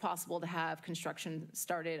 it is possible to have construction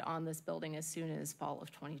started on this building as soon as fall of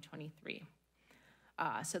 2023.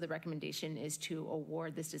 So the recommendation is to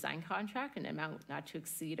award this design contract an amount not to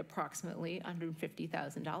exceed approximately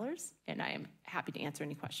 $150,000, and I am happy to answer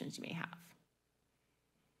any questions you may have.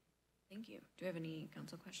 Thank you. Do we have any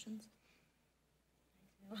council questions?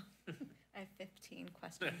 I have 15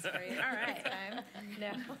 questions for you. All right. This time.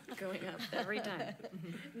 No, Going up every time.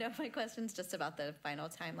 no, my question's just about the final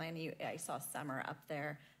timeline. I saw summer up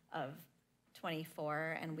there of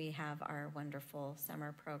 24, and we have our wonderful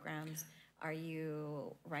summer programs. Are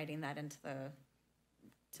you writing that into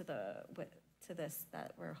this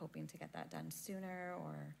that we're hoping to get that done sooner,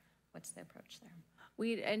 or what's the approach there?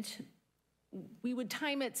 we would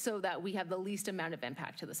time it so that we have the least amount of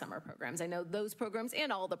impact to the summer programs. I know those programs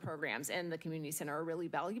and all the programs in the community center are really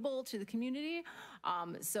valuable to the community.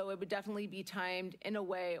 So it would definitely be timed in a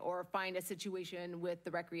way, or find a situation with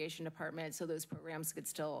the recreation department so those programs could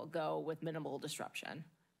still go with minimal disruption.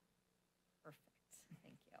 Perfect.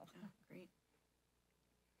 Thank you. Oh, great.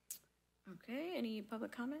 Okay, any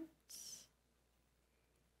public comments?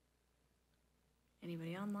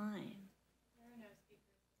 Anybody online?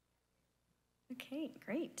 Okay,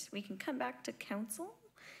 great. We can come back to council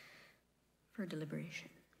for deliberation.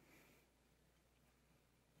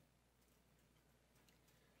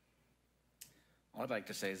 All I'd like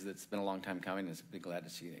to say is that it's been a long time coming. It's been glad to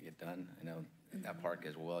see it get done. I know that park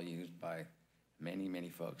is well used by many, many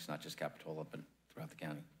folks, not just Capitola, but throughout the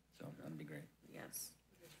county. So that'd be great. Yes.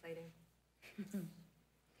 Exciting.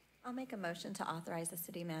 I'll make a motion to authorize the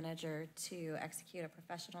city manager to execute a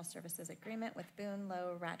professional services agreement with Boone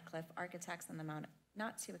Lowe Ratcliffe Architects in the amount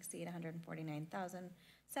not to exceed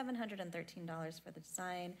 $149,713 for the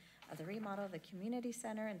design of the remodel of the community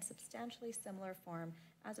center in substantially similar form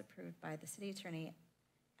as approved by the city attorney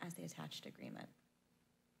as the attached agreement.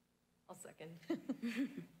 I'll second.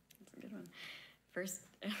 That's a good one. First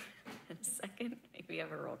and second, if we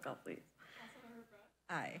have a roll call, please.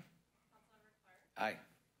 Aye. Aye.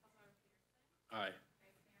 Aye.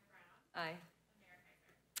 Aye.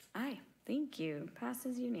 Aye, thank you.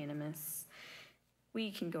 Passes unanimous. We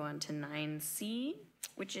can go on to 9C,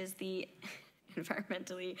 which is the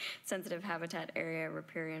Environmentally Sensitive Habitat Area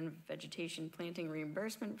Riparian Vegetation Planting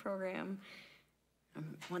Reimbursement Program.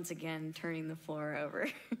 I'm once again turning the floor over.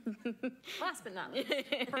 Last but not least,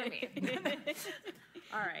 for me.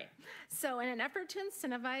 All right. So in an effort to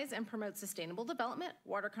incentivize and promote sustainable development,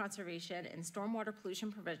 water conservation, and stormwater pollution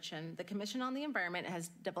prevention, the Commission on the Environment has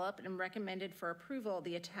developed and recommended for approval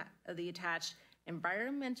the attached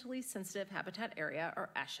Environmentally Sensitive Habitat Area, or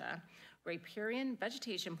ESHA, Riparian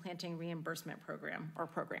Vegetation Planting Reimbursement Program, or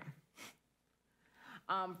program.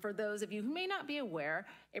 For those of you who may not be aware,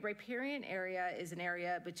 a riparian area is an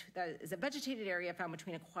area that is a vegetated area found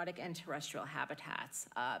between aquatic and terrestrial habitats.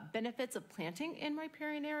 Benefits of planting in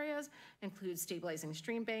riparian areas include stabilizing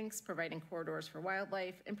stream banks, providing corridors for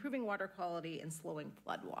wildlife, improving water quality, and slowing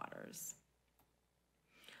floodwaters.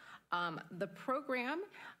 The program,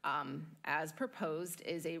 as proposed,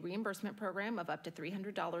 is a reimbursement program of up to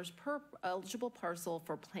 $300 per eligible parcel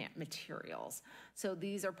for plant materials. So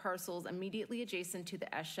these are parcels immediately adjacent to the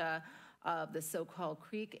ESHA of the so-called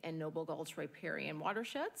Creek and Noble Gulch riparian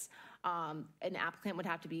watersheds. An applicant would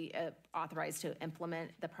have to be authorized to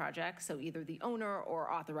implement the project, so either the owner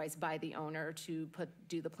or authorized by the owner to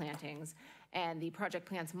do the plantings, and the project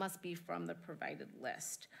plans must be from the provided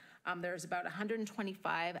list. There's about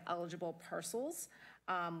 125 eligible parcels.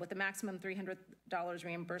 With a maximum $300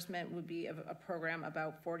 reimbursement would be a program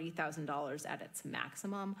about $40,000 at its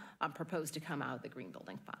maximum, proposed to come out of the Green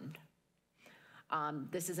Building Fund.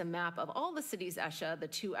 This is a map of all the cities' ESHA. The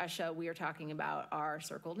two ESHA we are talking about are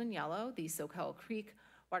circled in yellow, the so-called Creek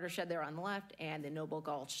watershed there on the left and the Noble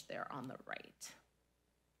Gulch there on the right.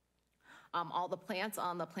 All the plants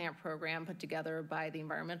on the plant program put together by the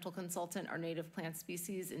environmental consultant are native plant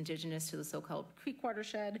species indigenous to the so-called creek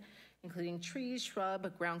watershed, including trees,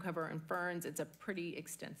 shrub, ground cover, and ferns. It's a pretty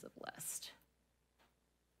extensive list.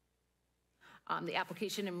 The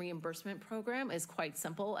application and reimbursement program is quite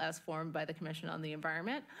simple as formed by the Commission on the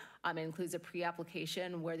Environment. It includes a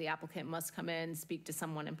pre-application where the applicant must come in, speak to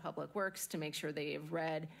someone in Public Works to make sure they have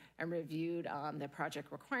read and reviewed the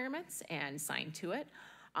project requirements and sign to it.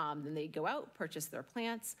 Then they go out, purchase their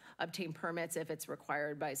plants, obtain permits if it's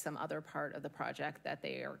required by some other part of the project that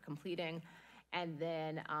they are completing, and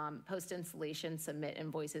then post-installation submit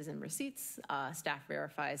invoices and receipts. Staff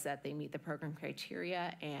verifies that they meet the program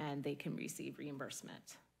criteria and they can receive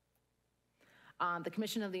reimbursement. The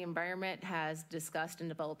Commission of the Environment has discussed and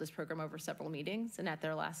developed this program over several meetings, and at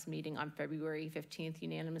their last meeting on February 15th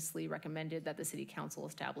unanimously recommended that the City Council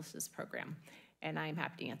establish this program. And I am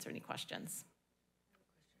happy to answer any questions.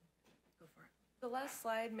 The last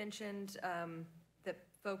slide mentioned that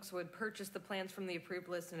folks would purchase the plans from the approved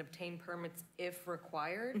list and obtain permits if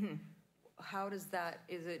required. Mm-hmm. How does that,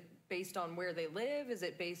 is it based on where they live? Is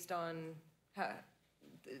it based on,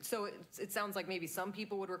 so it sounds like maybe some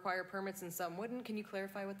people would require permits and some wouldn't. Can you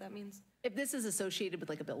clarify what that means? If this is associated with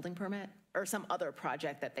like a building permit or some other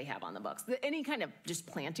project that they have on the books, any kind of just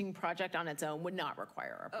planting project on its own would not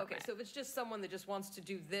require a permit. Okay, so if it's just someone that just wants to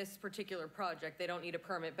do this particular project, they don't need a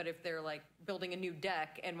permit, but if they're like building a new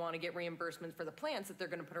deck and want to get reimbursement for the plants that they're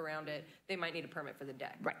going to put around it, they might need a permit for the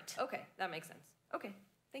deck. Right. Okay, that makes sense. Okay,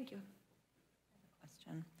 thank you.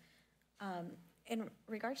 Question. in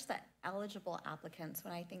regards to eligible applicants,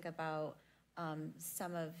 when I think about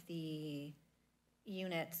some of the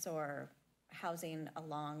units or housing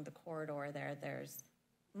along the corridor there, there's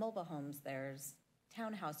mobile homes, there's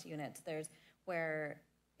townhouse units, there's where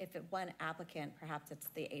if one applicant, perhaps it's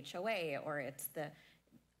the HOA or it's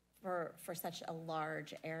for such a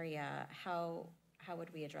large area, how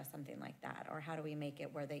would we address something like that? Or how do we make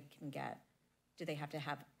it where they can do they have to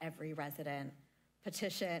have every resident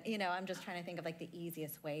petition? You know, I'm just trying to think of like the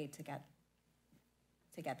easiest way to get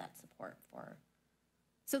that support for.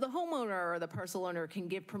 So the homeowner or the parcel owner can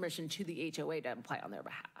give permission to the HOA to apply on their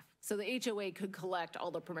behalf. So the HOA could collect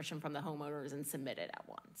all the permission from the homeowners and submit it at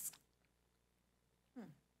once.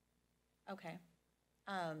 Okay.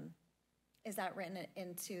 Is that written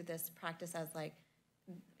into this practice as like,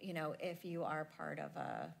 you know, if you are part of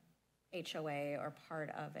a HOA or part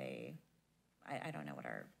of a, I don't know what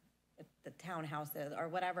the townhouse is or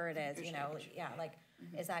whatever it is, you know, yeah, like,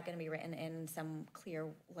 is that going to be written in some clear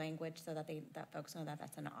language so that that folks know that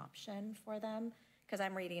that's an option for them? Because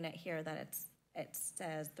I'm reading it here that it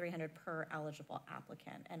says $300 per eligible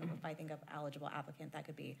applicant, and if I think of eligible applicant, that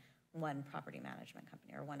could be one property management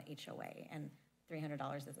company or one HOA, and $300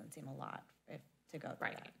 doesn't seem a lot to go through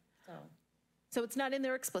that. So it's not in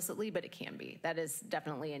there explicitly, but it can be. That is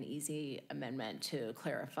definitely an easy amendment to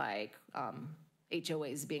clarify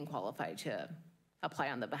HOAs being qualified to apply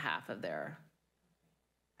on the behalf of their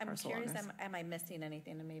I'm curious, owners. am I missing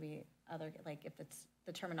anything, and maybe other, like if it's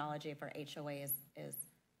the terminology for HOA is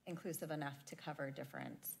inclusive enough to cover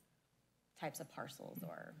different types of parcels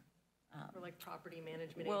or like property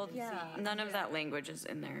management Well, agencies. yeah. none of that language is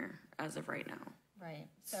in there as of right now. Right.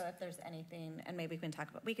 So if there's anything, and maybe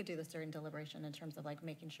we could do this during deliberation in terms of like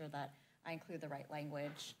making sure that I include the right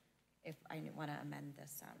language if I want to amend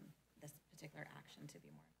this particular action to be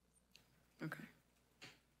more. Okay.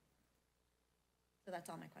 So that's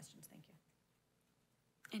all my questions. Thank you.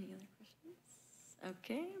 Any other questions?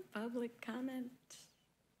 Okay, public comment.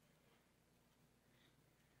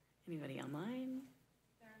 Anybody online?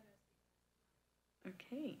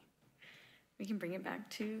 Okay, we can bring it back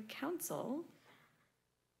to council.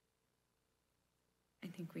 I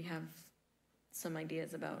think we have some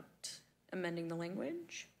ideas about amending the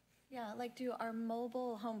language. Yeah, like do our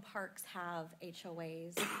mobile home parks have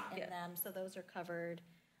HOAs in them? So those are covered.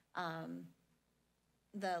 I'm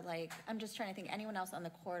just trying to think, anyone else on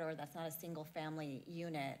the corridor that's not a single family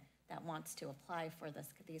unit that wants to apply for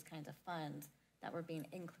these kinds of funds, that we're being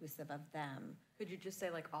inclusive of them. Could you just say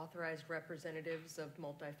like authorized representatives of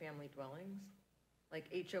multifamily dwellings? Like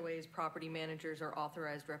HOAs, property managers are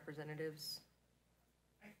authorized representatives?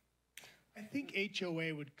 I think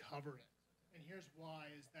HOA would cover it. And here's why,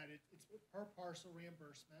 is that it's per parcel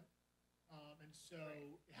reimbursement. And so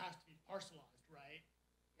it has to be parcelized, right?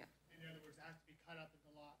 Yeah. In other words, it has to be cut up into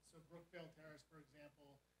lots. So Brookvale Terrace, for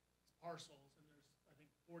example, is parcels, and there's, I think,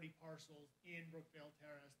 40 parcels in Brookvale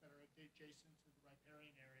Terrace that are adjacent to the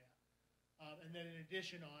riparian area. And then in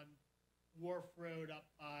addition, on Wharf Road up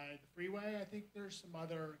by the freeway, I think there's some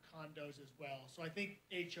other condos as well. So I think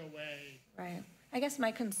HOA. Right. I guess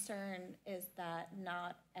my concern is that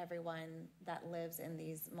not everyone that lives in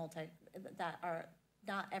these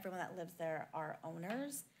not everyone that lives there are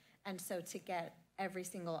owners. And so to get every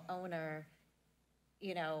single owner,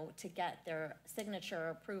 you know, to get their signature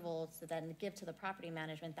approval to then give to the property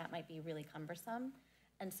management, that might be really cumbersome.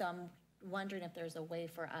 And so I'm wondering if there's a way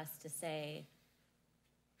for us to say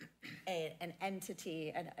an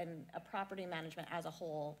entity and a property management as a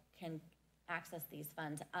whole can access these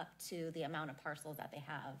funds up to the amount of parcels that they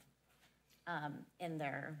have in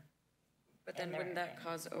their. But then wouldn't that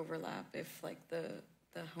cause overlap if like the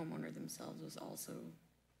homeowner themselves was also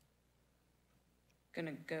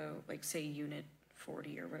gonna go, like say unit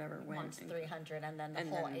 40 or whatever wants 300 and then the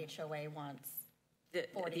whole HOA wants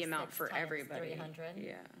the amount for everybody. 300.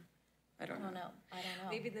 Yeah. I don't know.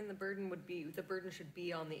 Maybe then the burden should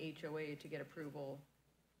be on the HOA to get approval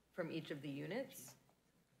from each of the units.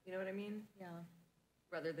 You know what I mean? Yeah.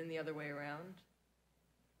 Rather than the other way around.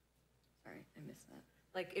 Sorry, I missed that.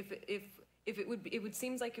 Like if it would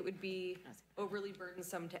seems like it would be overly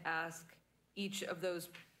burdensome to ask each of those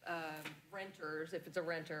renters, if it's a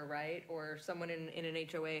renter, right, or someone in an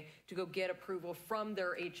HOA, to go get approval from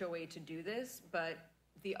their HOA to do this, but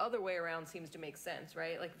the other way around seems to make sense,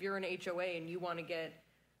 right? Like if you're an HOA and you want to get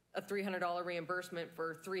a $300 reimbursement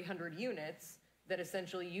for 300 units, that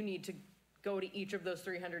essentially you need to go to each of those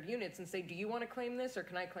 300 units and say, do you want to claim this or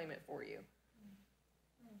can I claim it for you?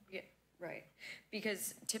 Yeah, right.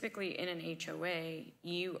 Because typically in an HOA,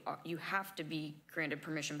 you have to be granted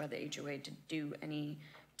permission by the HOA to do any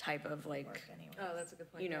type of like, Oh, that's a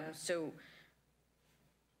good point. you know, so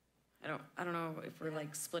I don't know if we're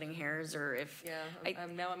like splitting hairs or if. Yeah,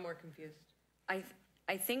 now I'm more confused.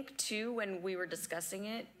 I think too, when we were discussing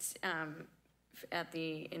it at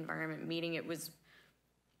the environment meeting,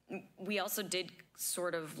 we also did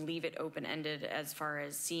sort of leave it open-ended as far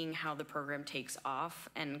as seeing how the program takes off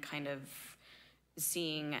and kind of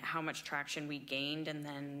seeing how much traction we gained. And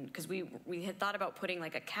then, because we had thought about putting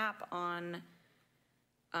like a cap on,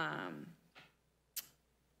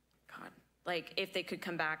 like if they could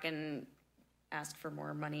come back and ask for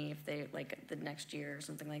more money if they, like the next year or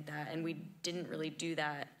something like that. And we didn't really do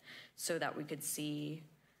that so that we could see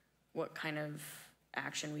what kind of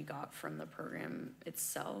action we got from the program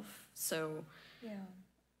itself. So yeah,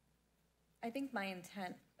 I think my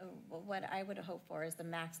intent, what I would hope for is the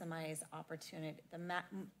maximize opportunity, the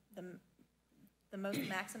most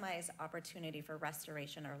maximized opportunity for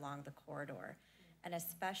restoration along the corridor, and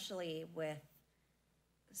especially with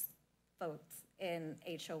folks in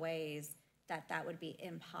HOAs, that would be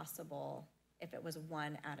impossible if it was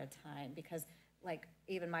one at a time, because like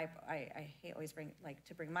even I hate always bring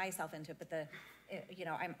myself into it, but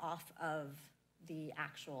I'm off of the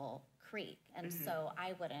actual creek, and so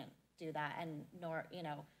I wouldn't do that, and nor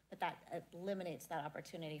but that eliminates that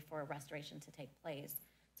opportunity for restoration to take place.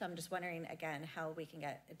 So I'm just wondering again how we can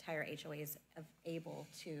get entire HOAs able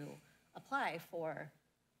to apply for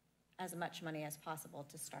as much money as possible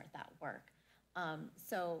to start that work.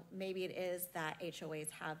 So maybe it is that HOAs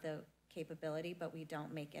have the capability, but we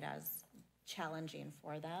don't make it as challenging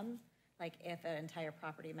for them. Like if an entire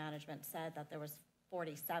property management said that there was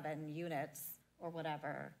 47 units or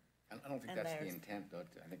whatever. I don't think that's the intent, though.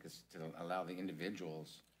 I think it's to allow the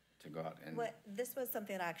individuals to go out and. This was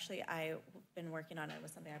something that actually I've been working on. It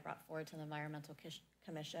was something I brought forward to the Environmental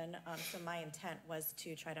Commission. So my intent was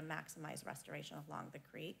to try to maximize restoration along the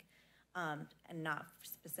creek, and not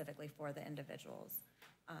specifically for the individuals,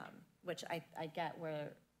 which I get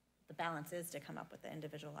where the balance is to come up with the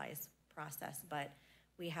individualized process, but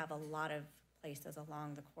we have a lot of places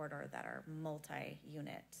along the corridor that are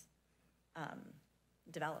multi-unit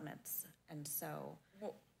developments, and so.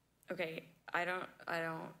 Well, okay, I don't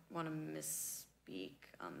want to misspeak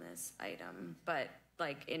on this item, but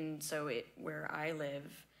where I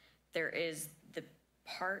live, there is the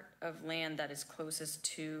part of land that is closest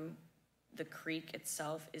to the creek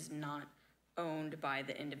itself is not owned by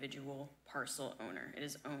the individual parcel owner. It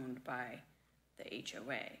is owned by the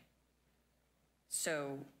HOA.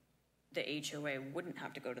 So the HOA wouldn't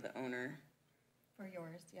have to go to the owner for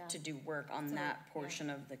yours, yeah, to do work on that portion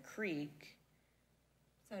of the creek.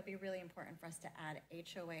 So it'd be really important for us to add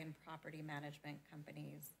HOA and property management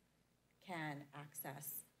companies can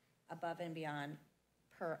access above and beyond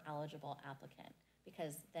per eligible applicant,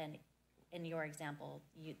 because then in your example,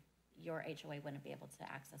 your HOA wouldn't be able to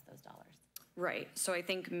access those dollars. Right. So I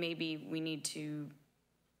think maybe we need to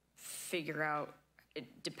figure out,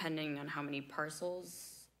 depending on how many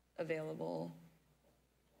parcels available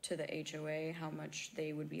to the HOA, how much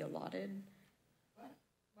they would be allotted.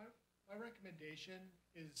 My recommendation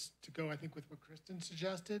is to go, I think, with what Kristen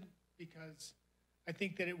suggested, because I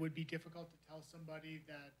think that it would be difficult to tell somebody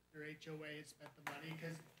that their HOA has spent the money,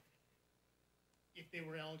 because if they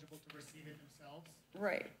were eligible to receive it themselves.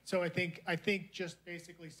 Right. So I think just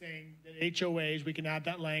basically saying that HOAs, we can add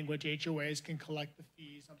that language, HOAs can collect the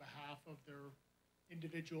fees on behalf of their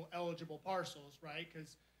individual eligible parcels, right?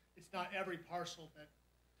 Because it's not every parcel that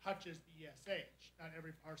touches the ESH. Not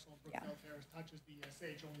every parcel in Brookdale Terrace touches the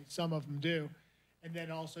ESH, only some of them do. And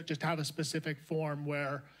then also just have a specific form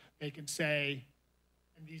where they can say,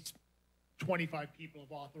 and these 25 people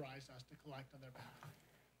have authorized us to collect on their behalf.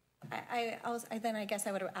 I guess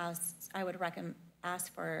I would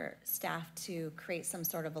ask for staff to create some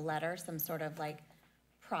sort of a letter, some sort of like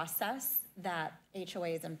process that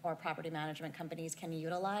HOAs or property management companies can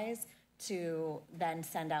utilize to then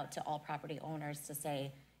send out to all property owners to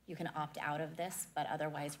say, you can opt out of this, but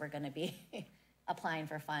otherwise we're going to be applying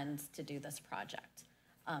for funds to do this project.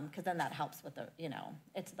 Because then that helps with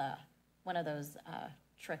it's one of those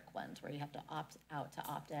trick ones where you have to opt out to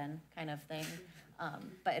opt in kind of thing.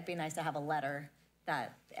 But it'd be nice to have a letter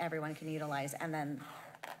that everyone can utilize, and then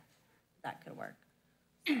that could work.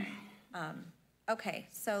 Okay,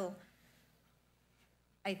 so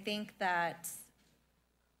I think that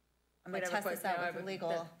I'm going to test this out with legal.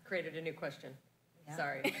 That created a new question. Yeah.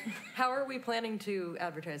 Sorry. How are we planning to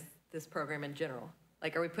advertise this program in general?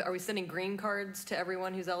 Like, are we sending green cards to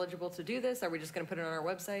everyone who's eligible to do this? Are we just going to put it on our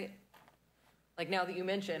website? Like, now that you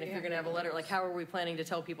mentioned, if you're going to have a letter, like, how are we planning to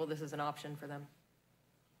tell people this is an option for them?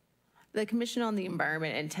 The Commission on the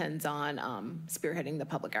Environment intends on spearheading the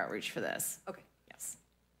public outreach for this. Okay. Yes.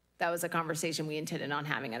 that was a conversation we intended on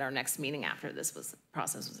having at our next meeting after this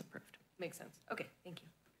process was approved. Makes sense. Okay, thank you.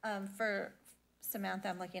 For Samantha,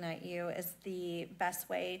 I'm looking at you. Is the best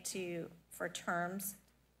way for terms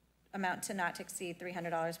amount to not to exceed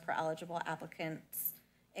 $300 per eligible applicants,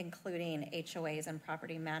 including HOAs and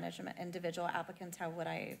property management individual applicants? How would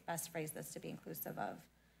I best phrase this to be inclusive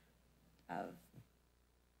of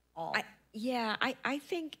all? I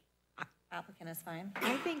think Applicant is fine.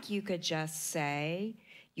 I think you could just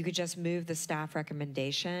move the staff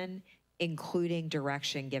recommendation, including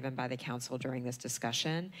direction given by the council during this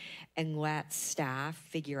discussion, and let staff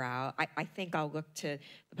figure out. I think I'll look to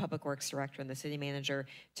the Public Works Director and the City Manager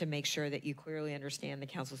to make sure that you clearly understand the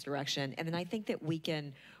council's direction. And then I think that we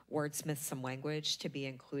can wordsmith some language to be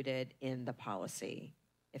included in the policy,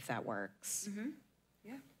 if that works. Mm-hmm.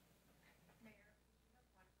 Yeah.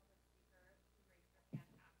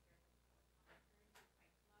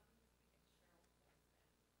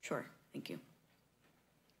 Sure, thank you.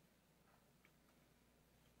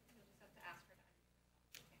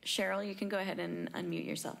 Cheryl, you can go ahead and unmute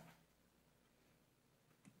yourself.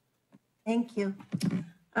 Thank you.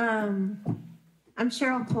 I'm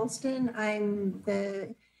Cheryl Colston. I'm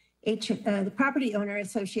the Property Owner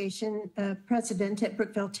Association president at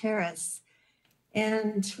Brookville Terrace.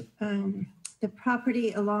 And the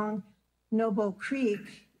property along Noble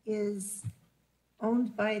Creek is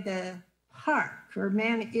owned by the park,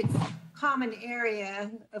 it's a common area,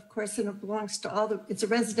 of course, and it belongs to it's a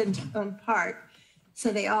resident-owned park,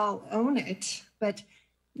 so they all own it, but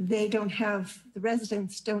the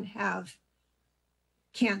residents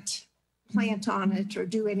can't plant on it or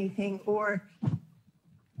do anything, or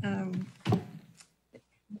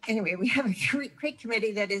anyway, we have a creek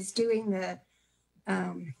committee that is doing the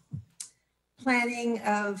planning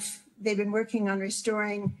they've been working on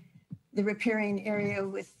restoring the riparian area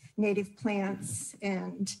with native plants,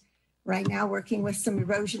 and right now working with some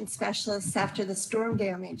erosion specialists after the storm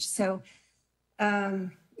damage. So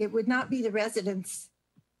it would not be the residents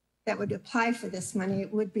that would apply for this money.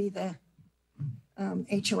 It would be the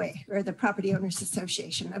HOA, or the Property Owners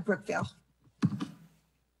Association of Brookville.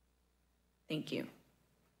 Thank you.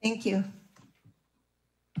 Thank you.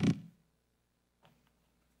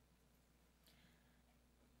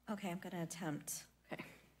 Okay, I'm going to attempt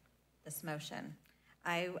this motion.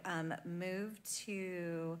 I move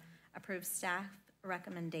to approve staff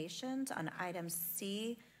recommendations on item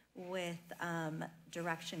C with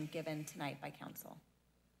direction given tonight by council.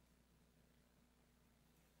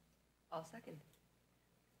 I'll second.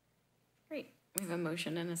 Great. We have a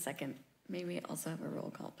motion and a second. May we also have a roll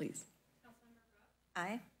call, please?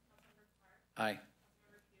 Aye. Aye.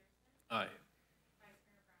 Aye.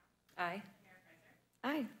 Aye.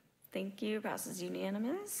 Aye. Thank you. Passes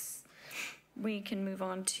unanimous. We can move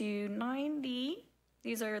on to 9D.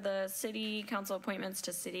 These are the city council appointments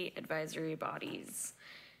to city advisory bodies.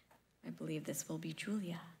 I believe this will be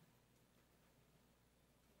Julia.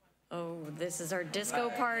 Oh, this is our disco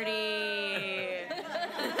party.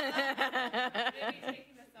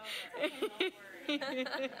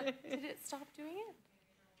 Did it stop doing it?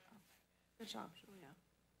 Good job, Julia.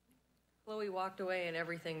 Chloe walked away and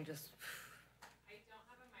everything just. I don't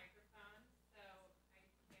have a microphone, so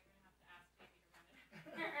I'm going to have to ask Baby to run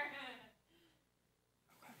it.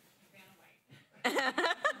 I ran away.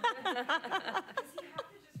 Does he have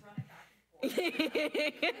to just run it back and forth?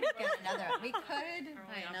 We could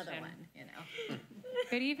buy another one, you know.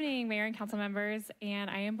 Good evening, Mayor and council members, and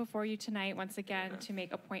I am before you tonight once again to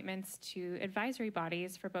make appointments to advisory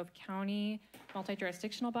bodies for both county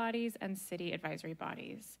multi-jurisdictional bodies and city advisory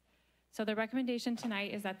bodies. So the recommendation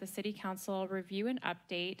tonight is that the City Council review and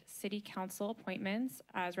update City Council appointments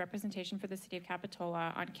as representation for the City of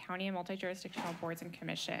Capitola on county and multi-jurisdictional boards and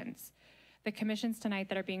commissions. The commissions tonight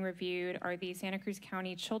that are being reviewed are the Santa Cruz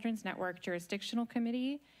County Children's Network Jurisdictional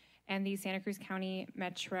Committee and the Santa Cruz County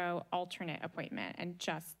Metro alternate appointment, and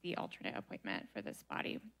just the alternate appointment for this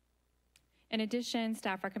body. In addition,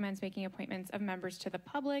 staff recommends making appointments of members to the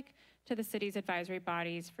public to the city's advisory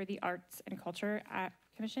bodies for the Arts and Culture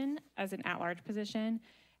Commission as an at-large position,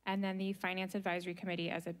 and then the Finance Advisory Committee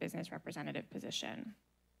as a business representative position.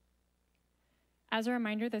 As a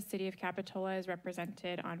reminder, the City of Capitola is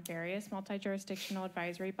represented on various multi-jurisdictional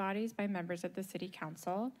advisory bodies by members of the City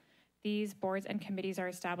Council. These boards and committees are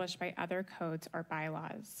established by other codes or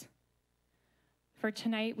bylaws. For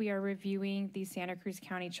tonight, we are reviewing the Santa Cruz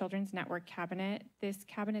County Children's Network Cabinet. This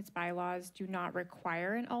cabinet's bylaws do not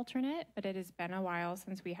require an alternate, but it has been a while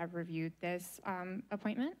since we have reviewed this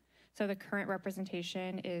appointment. So the current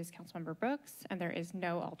representation is Councilmember Brooks, and there is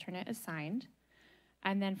no alternate assigned.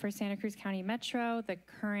 And then for Santa Cruz County Metro, the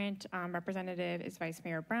current representative is Vice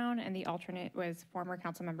Mayor Brown, and the alternate was former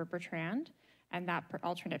Councilmember Bertrand, and that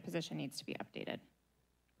alternate position needs to be updated.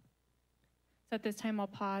 So at this time, I'll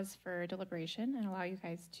pause for deliberation and allow you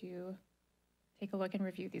guys to take a look and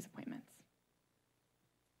review these appointments.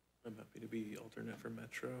 I'm happy to be alternate for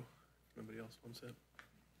Metro, if nobody else wants it.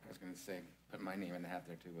 I was going to say, put my name in the hat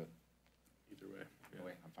there too, but either way. either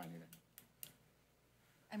way, I'm fine either.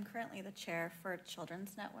 I'm currently the chair for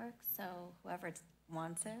Children's Network, so whoever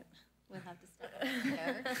wants it will have to stay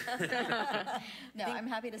there. No, I'm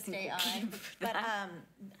happy to stay on. But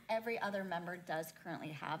every other member does currently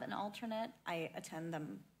have an alternate. I attend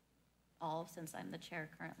them all since I'm the chair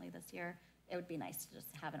currently this year. It would be nice to just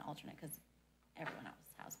have an alternate because everyone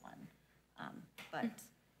else has one. But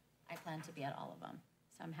I plan to be at all of them.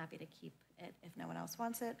 So I'm happy to keep it if no one else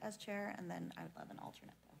wants it as chair, and then I would love an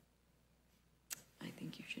alternate though. I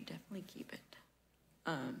think you should definitely keep it,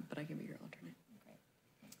 but I can be your alternate. Great,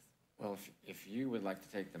 thanks. Well, if you would like to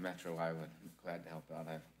take the Metro, I would be glad to help out.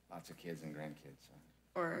 I have lots of kids and grandkids. So.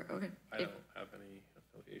 Or, okay. I don't have any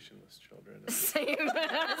affiliation with children. Same. I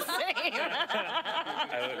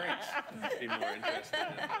would be more interested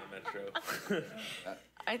in the Metro.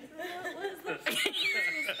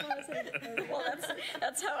 Well,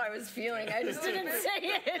 that's how I was feeling. I just didn't say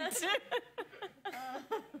it.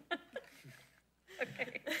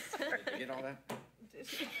 Okay. Did you get all that?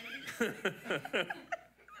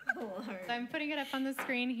 So I'm putting it up on the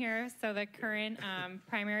screen here. So the current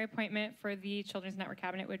primary appointment for the Children's Network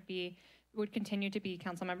Cabinet would continue to be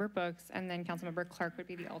Councilmember Brooks, and then Councilmember Clark would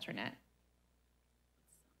be the alternate.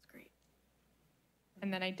 That's great.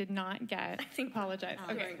 And then I did not get. I think apologize.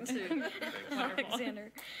 Okay. To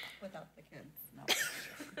Alexander. Without the kids, no.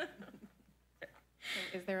 So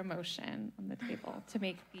is there a motion on the table to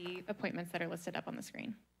make the appointments that are listed up on the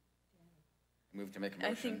screen? Move to make a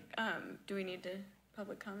motion. I think, do we need to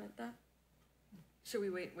public comment that? Should we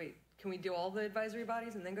wait? Can we do all the advisory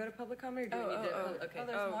bodies and then go to public comment, or do we need to? Okay. Oh,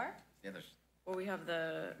 there's more? Yeah, there's Well, we have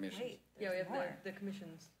the, commissions. Wait, Yeah, we there's have more. the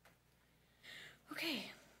commissions. okay.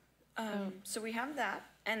 So we have that,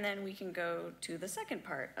 and then we can go to the second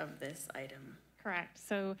part of this item. Correct.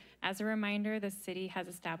 So as a reminder, the city has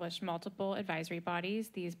established multiple advisory bodies.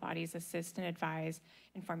 These bodies assist and advise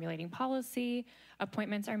in formulating policy.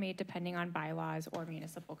 Appointments are made depending on bylaws or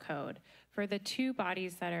municipal code. For the two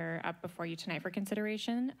bodies that are up before you tonight for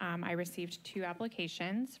consideration, I received 2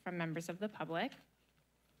 applications from members of the public.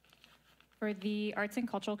 For the Arts and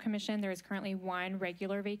Cultural Commission, there is currently 1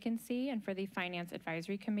 regular vacancy, and for the Finance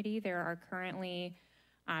Advisory Committee, there are currently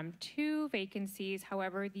 2 vacancies.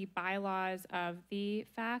 However, the bylaws of the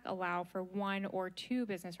FAC allow for 1 or 2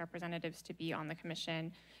 business representatives to be on the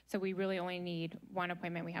commission. So we really only need 1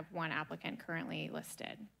 appointment. We have 1 applicant currently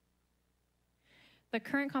listed. The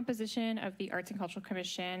current composition of the Arts and Cultural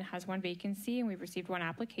Commission has 1 vacancy, and we've received 1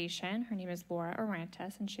 application. Her name is Laura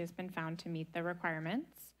Orantes, and she has been found to meet the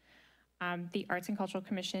requirements. The Arts and Cultural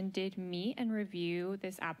Commission did meet and review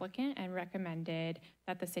this applicant and recommended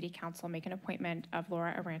that the City Council make an appointment of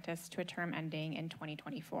Laura Orantes to a term ending in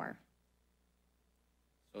 2024.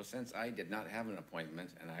 So since I did not have an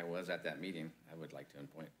appointment and I was at that meeting, I would like to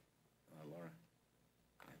appoint Laura.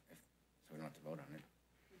 So we don't have to vote on it.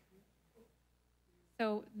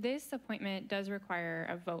 So this appointment does require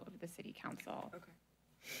a vote of the City Council. Okay.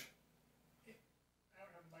 I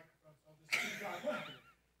don't have a microphone, so I'll just speak on.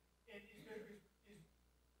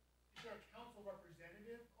 Is there a council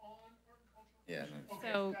representative on Art and Cultural? Yeah.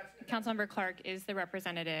 Okay, So that's- Councilmember Clark is the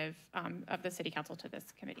representative of the City Council to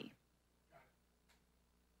this committee.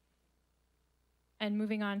 And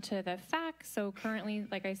moving on to the FAC, so currently,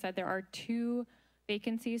 like I said, there are 2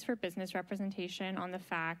 vacancies for business representation on the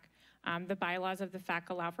FAC. The bylaws of the FAC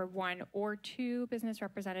allow for 1 or 2 business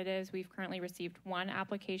representatives. We've currently received 1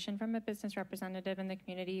 application from a business representative in the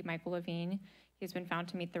community, Michael Levine. He's been found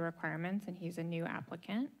to meet the requirements, and he's a new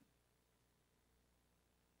applicant.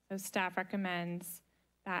 So staff recommends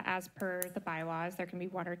that as per the bylaws, there can be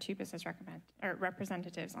 1 or 2 business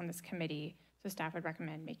representatives on this committee. So staff would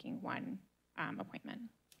recommend making 1 appointment.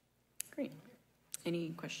 Great. Any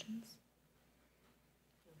questions?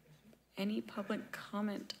 Any public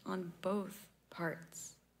comment on both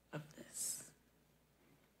parts of this?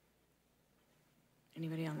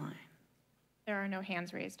 Anybody online? There are no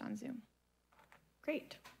hands raised on Zoom.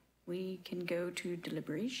 Great. We can go to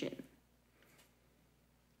deliberation.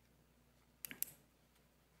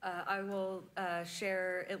 I will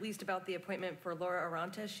share at least about the appointment for Laura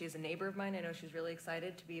Orantes. She's a neighbor of mine. I know she's really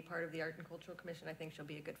excited to be a part of the Art and Cultural Commission. I think she'll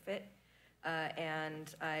be a good fit.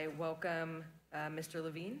 And I welcome Mr.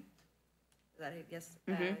 Levine, is that it? Yes,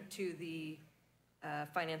 to the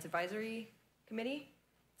Finance Advisory Committee.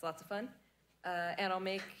 It's lots of fun. And I'll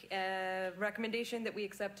make a recommendation that we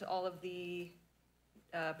accept all of the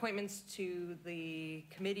appointments to the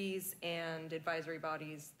committees and advisory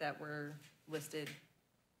bodies that were listed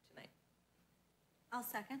tonight. I'll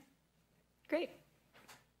second. Great.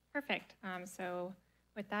 Perfect. So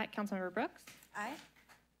with that, Councilmember Brooks, Aye.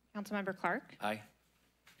 Councilmember Clark, Aye.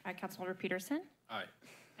 Councilmember Peterson, Aye.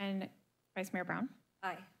 and Vice Mayor Brown,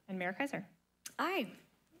 Aye. and Mayor Kaiser. Aye.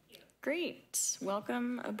 Great.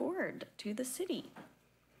 Welcome aboard to the city.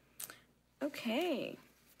 Okay.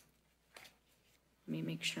 Let me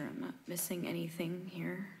make sure I'm not missing anything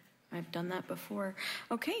here. I've done that before.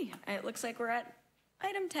 Okay, it looks like we're at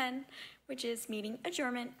item 10, which is meeting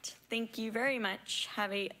adjournment. Thank you very much.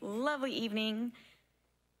 Have a lovely evening.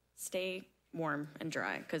 Stay warm and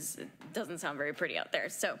dry because it doesn't sound very pretty out there.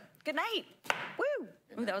 So, good night. Woo!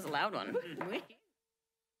 Ooh, that was a loud one.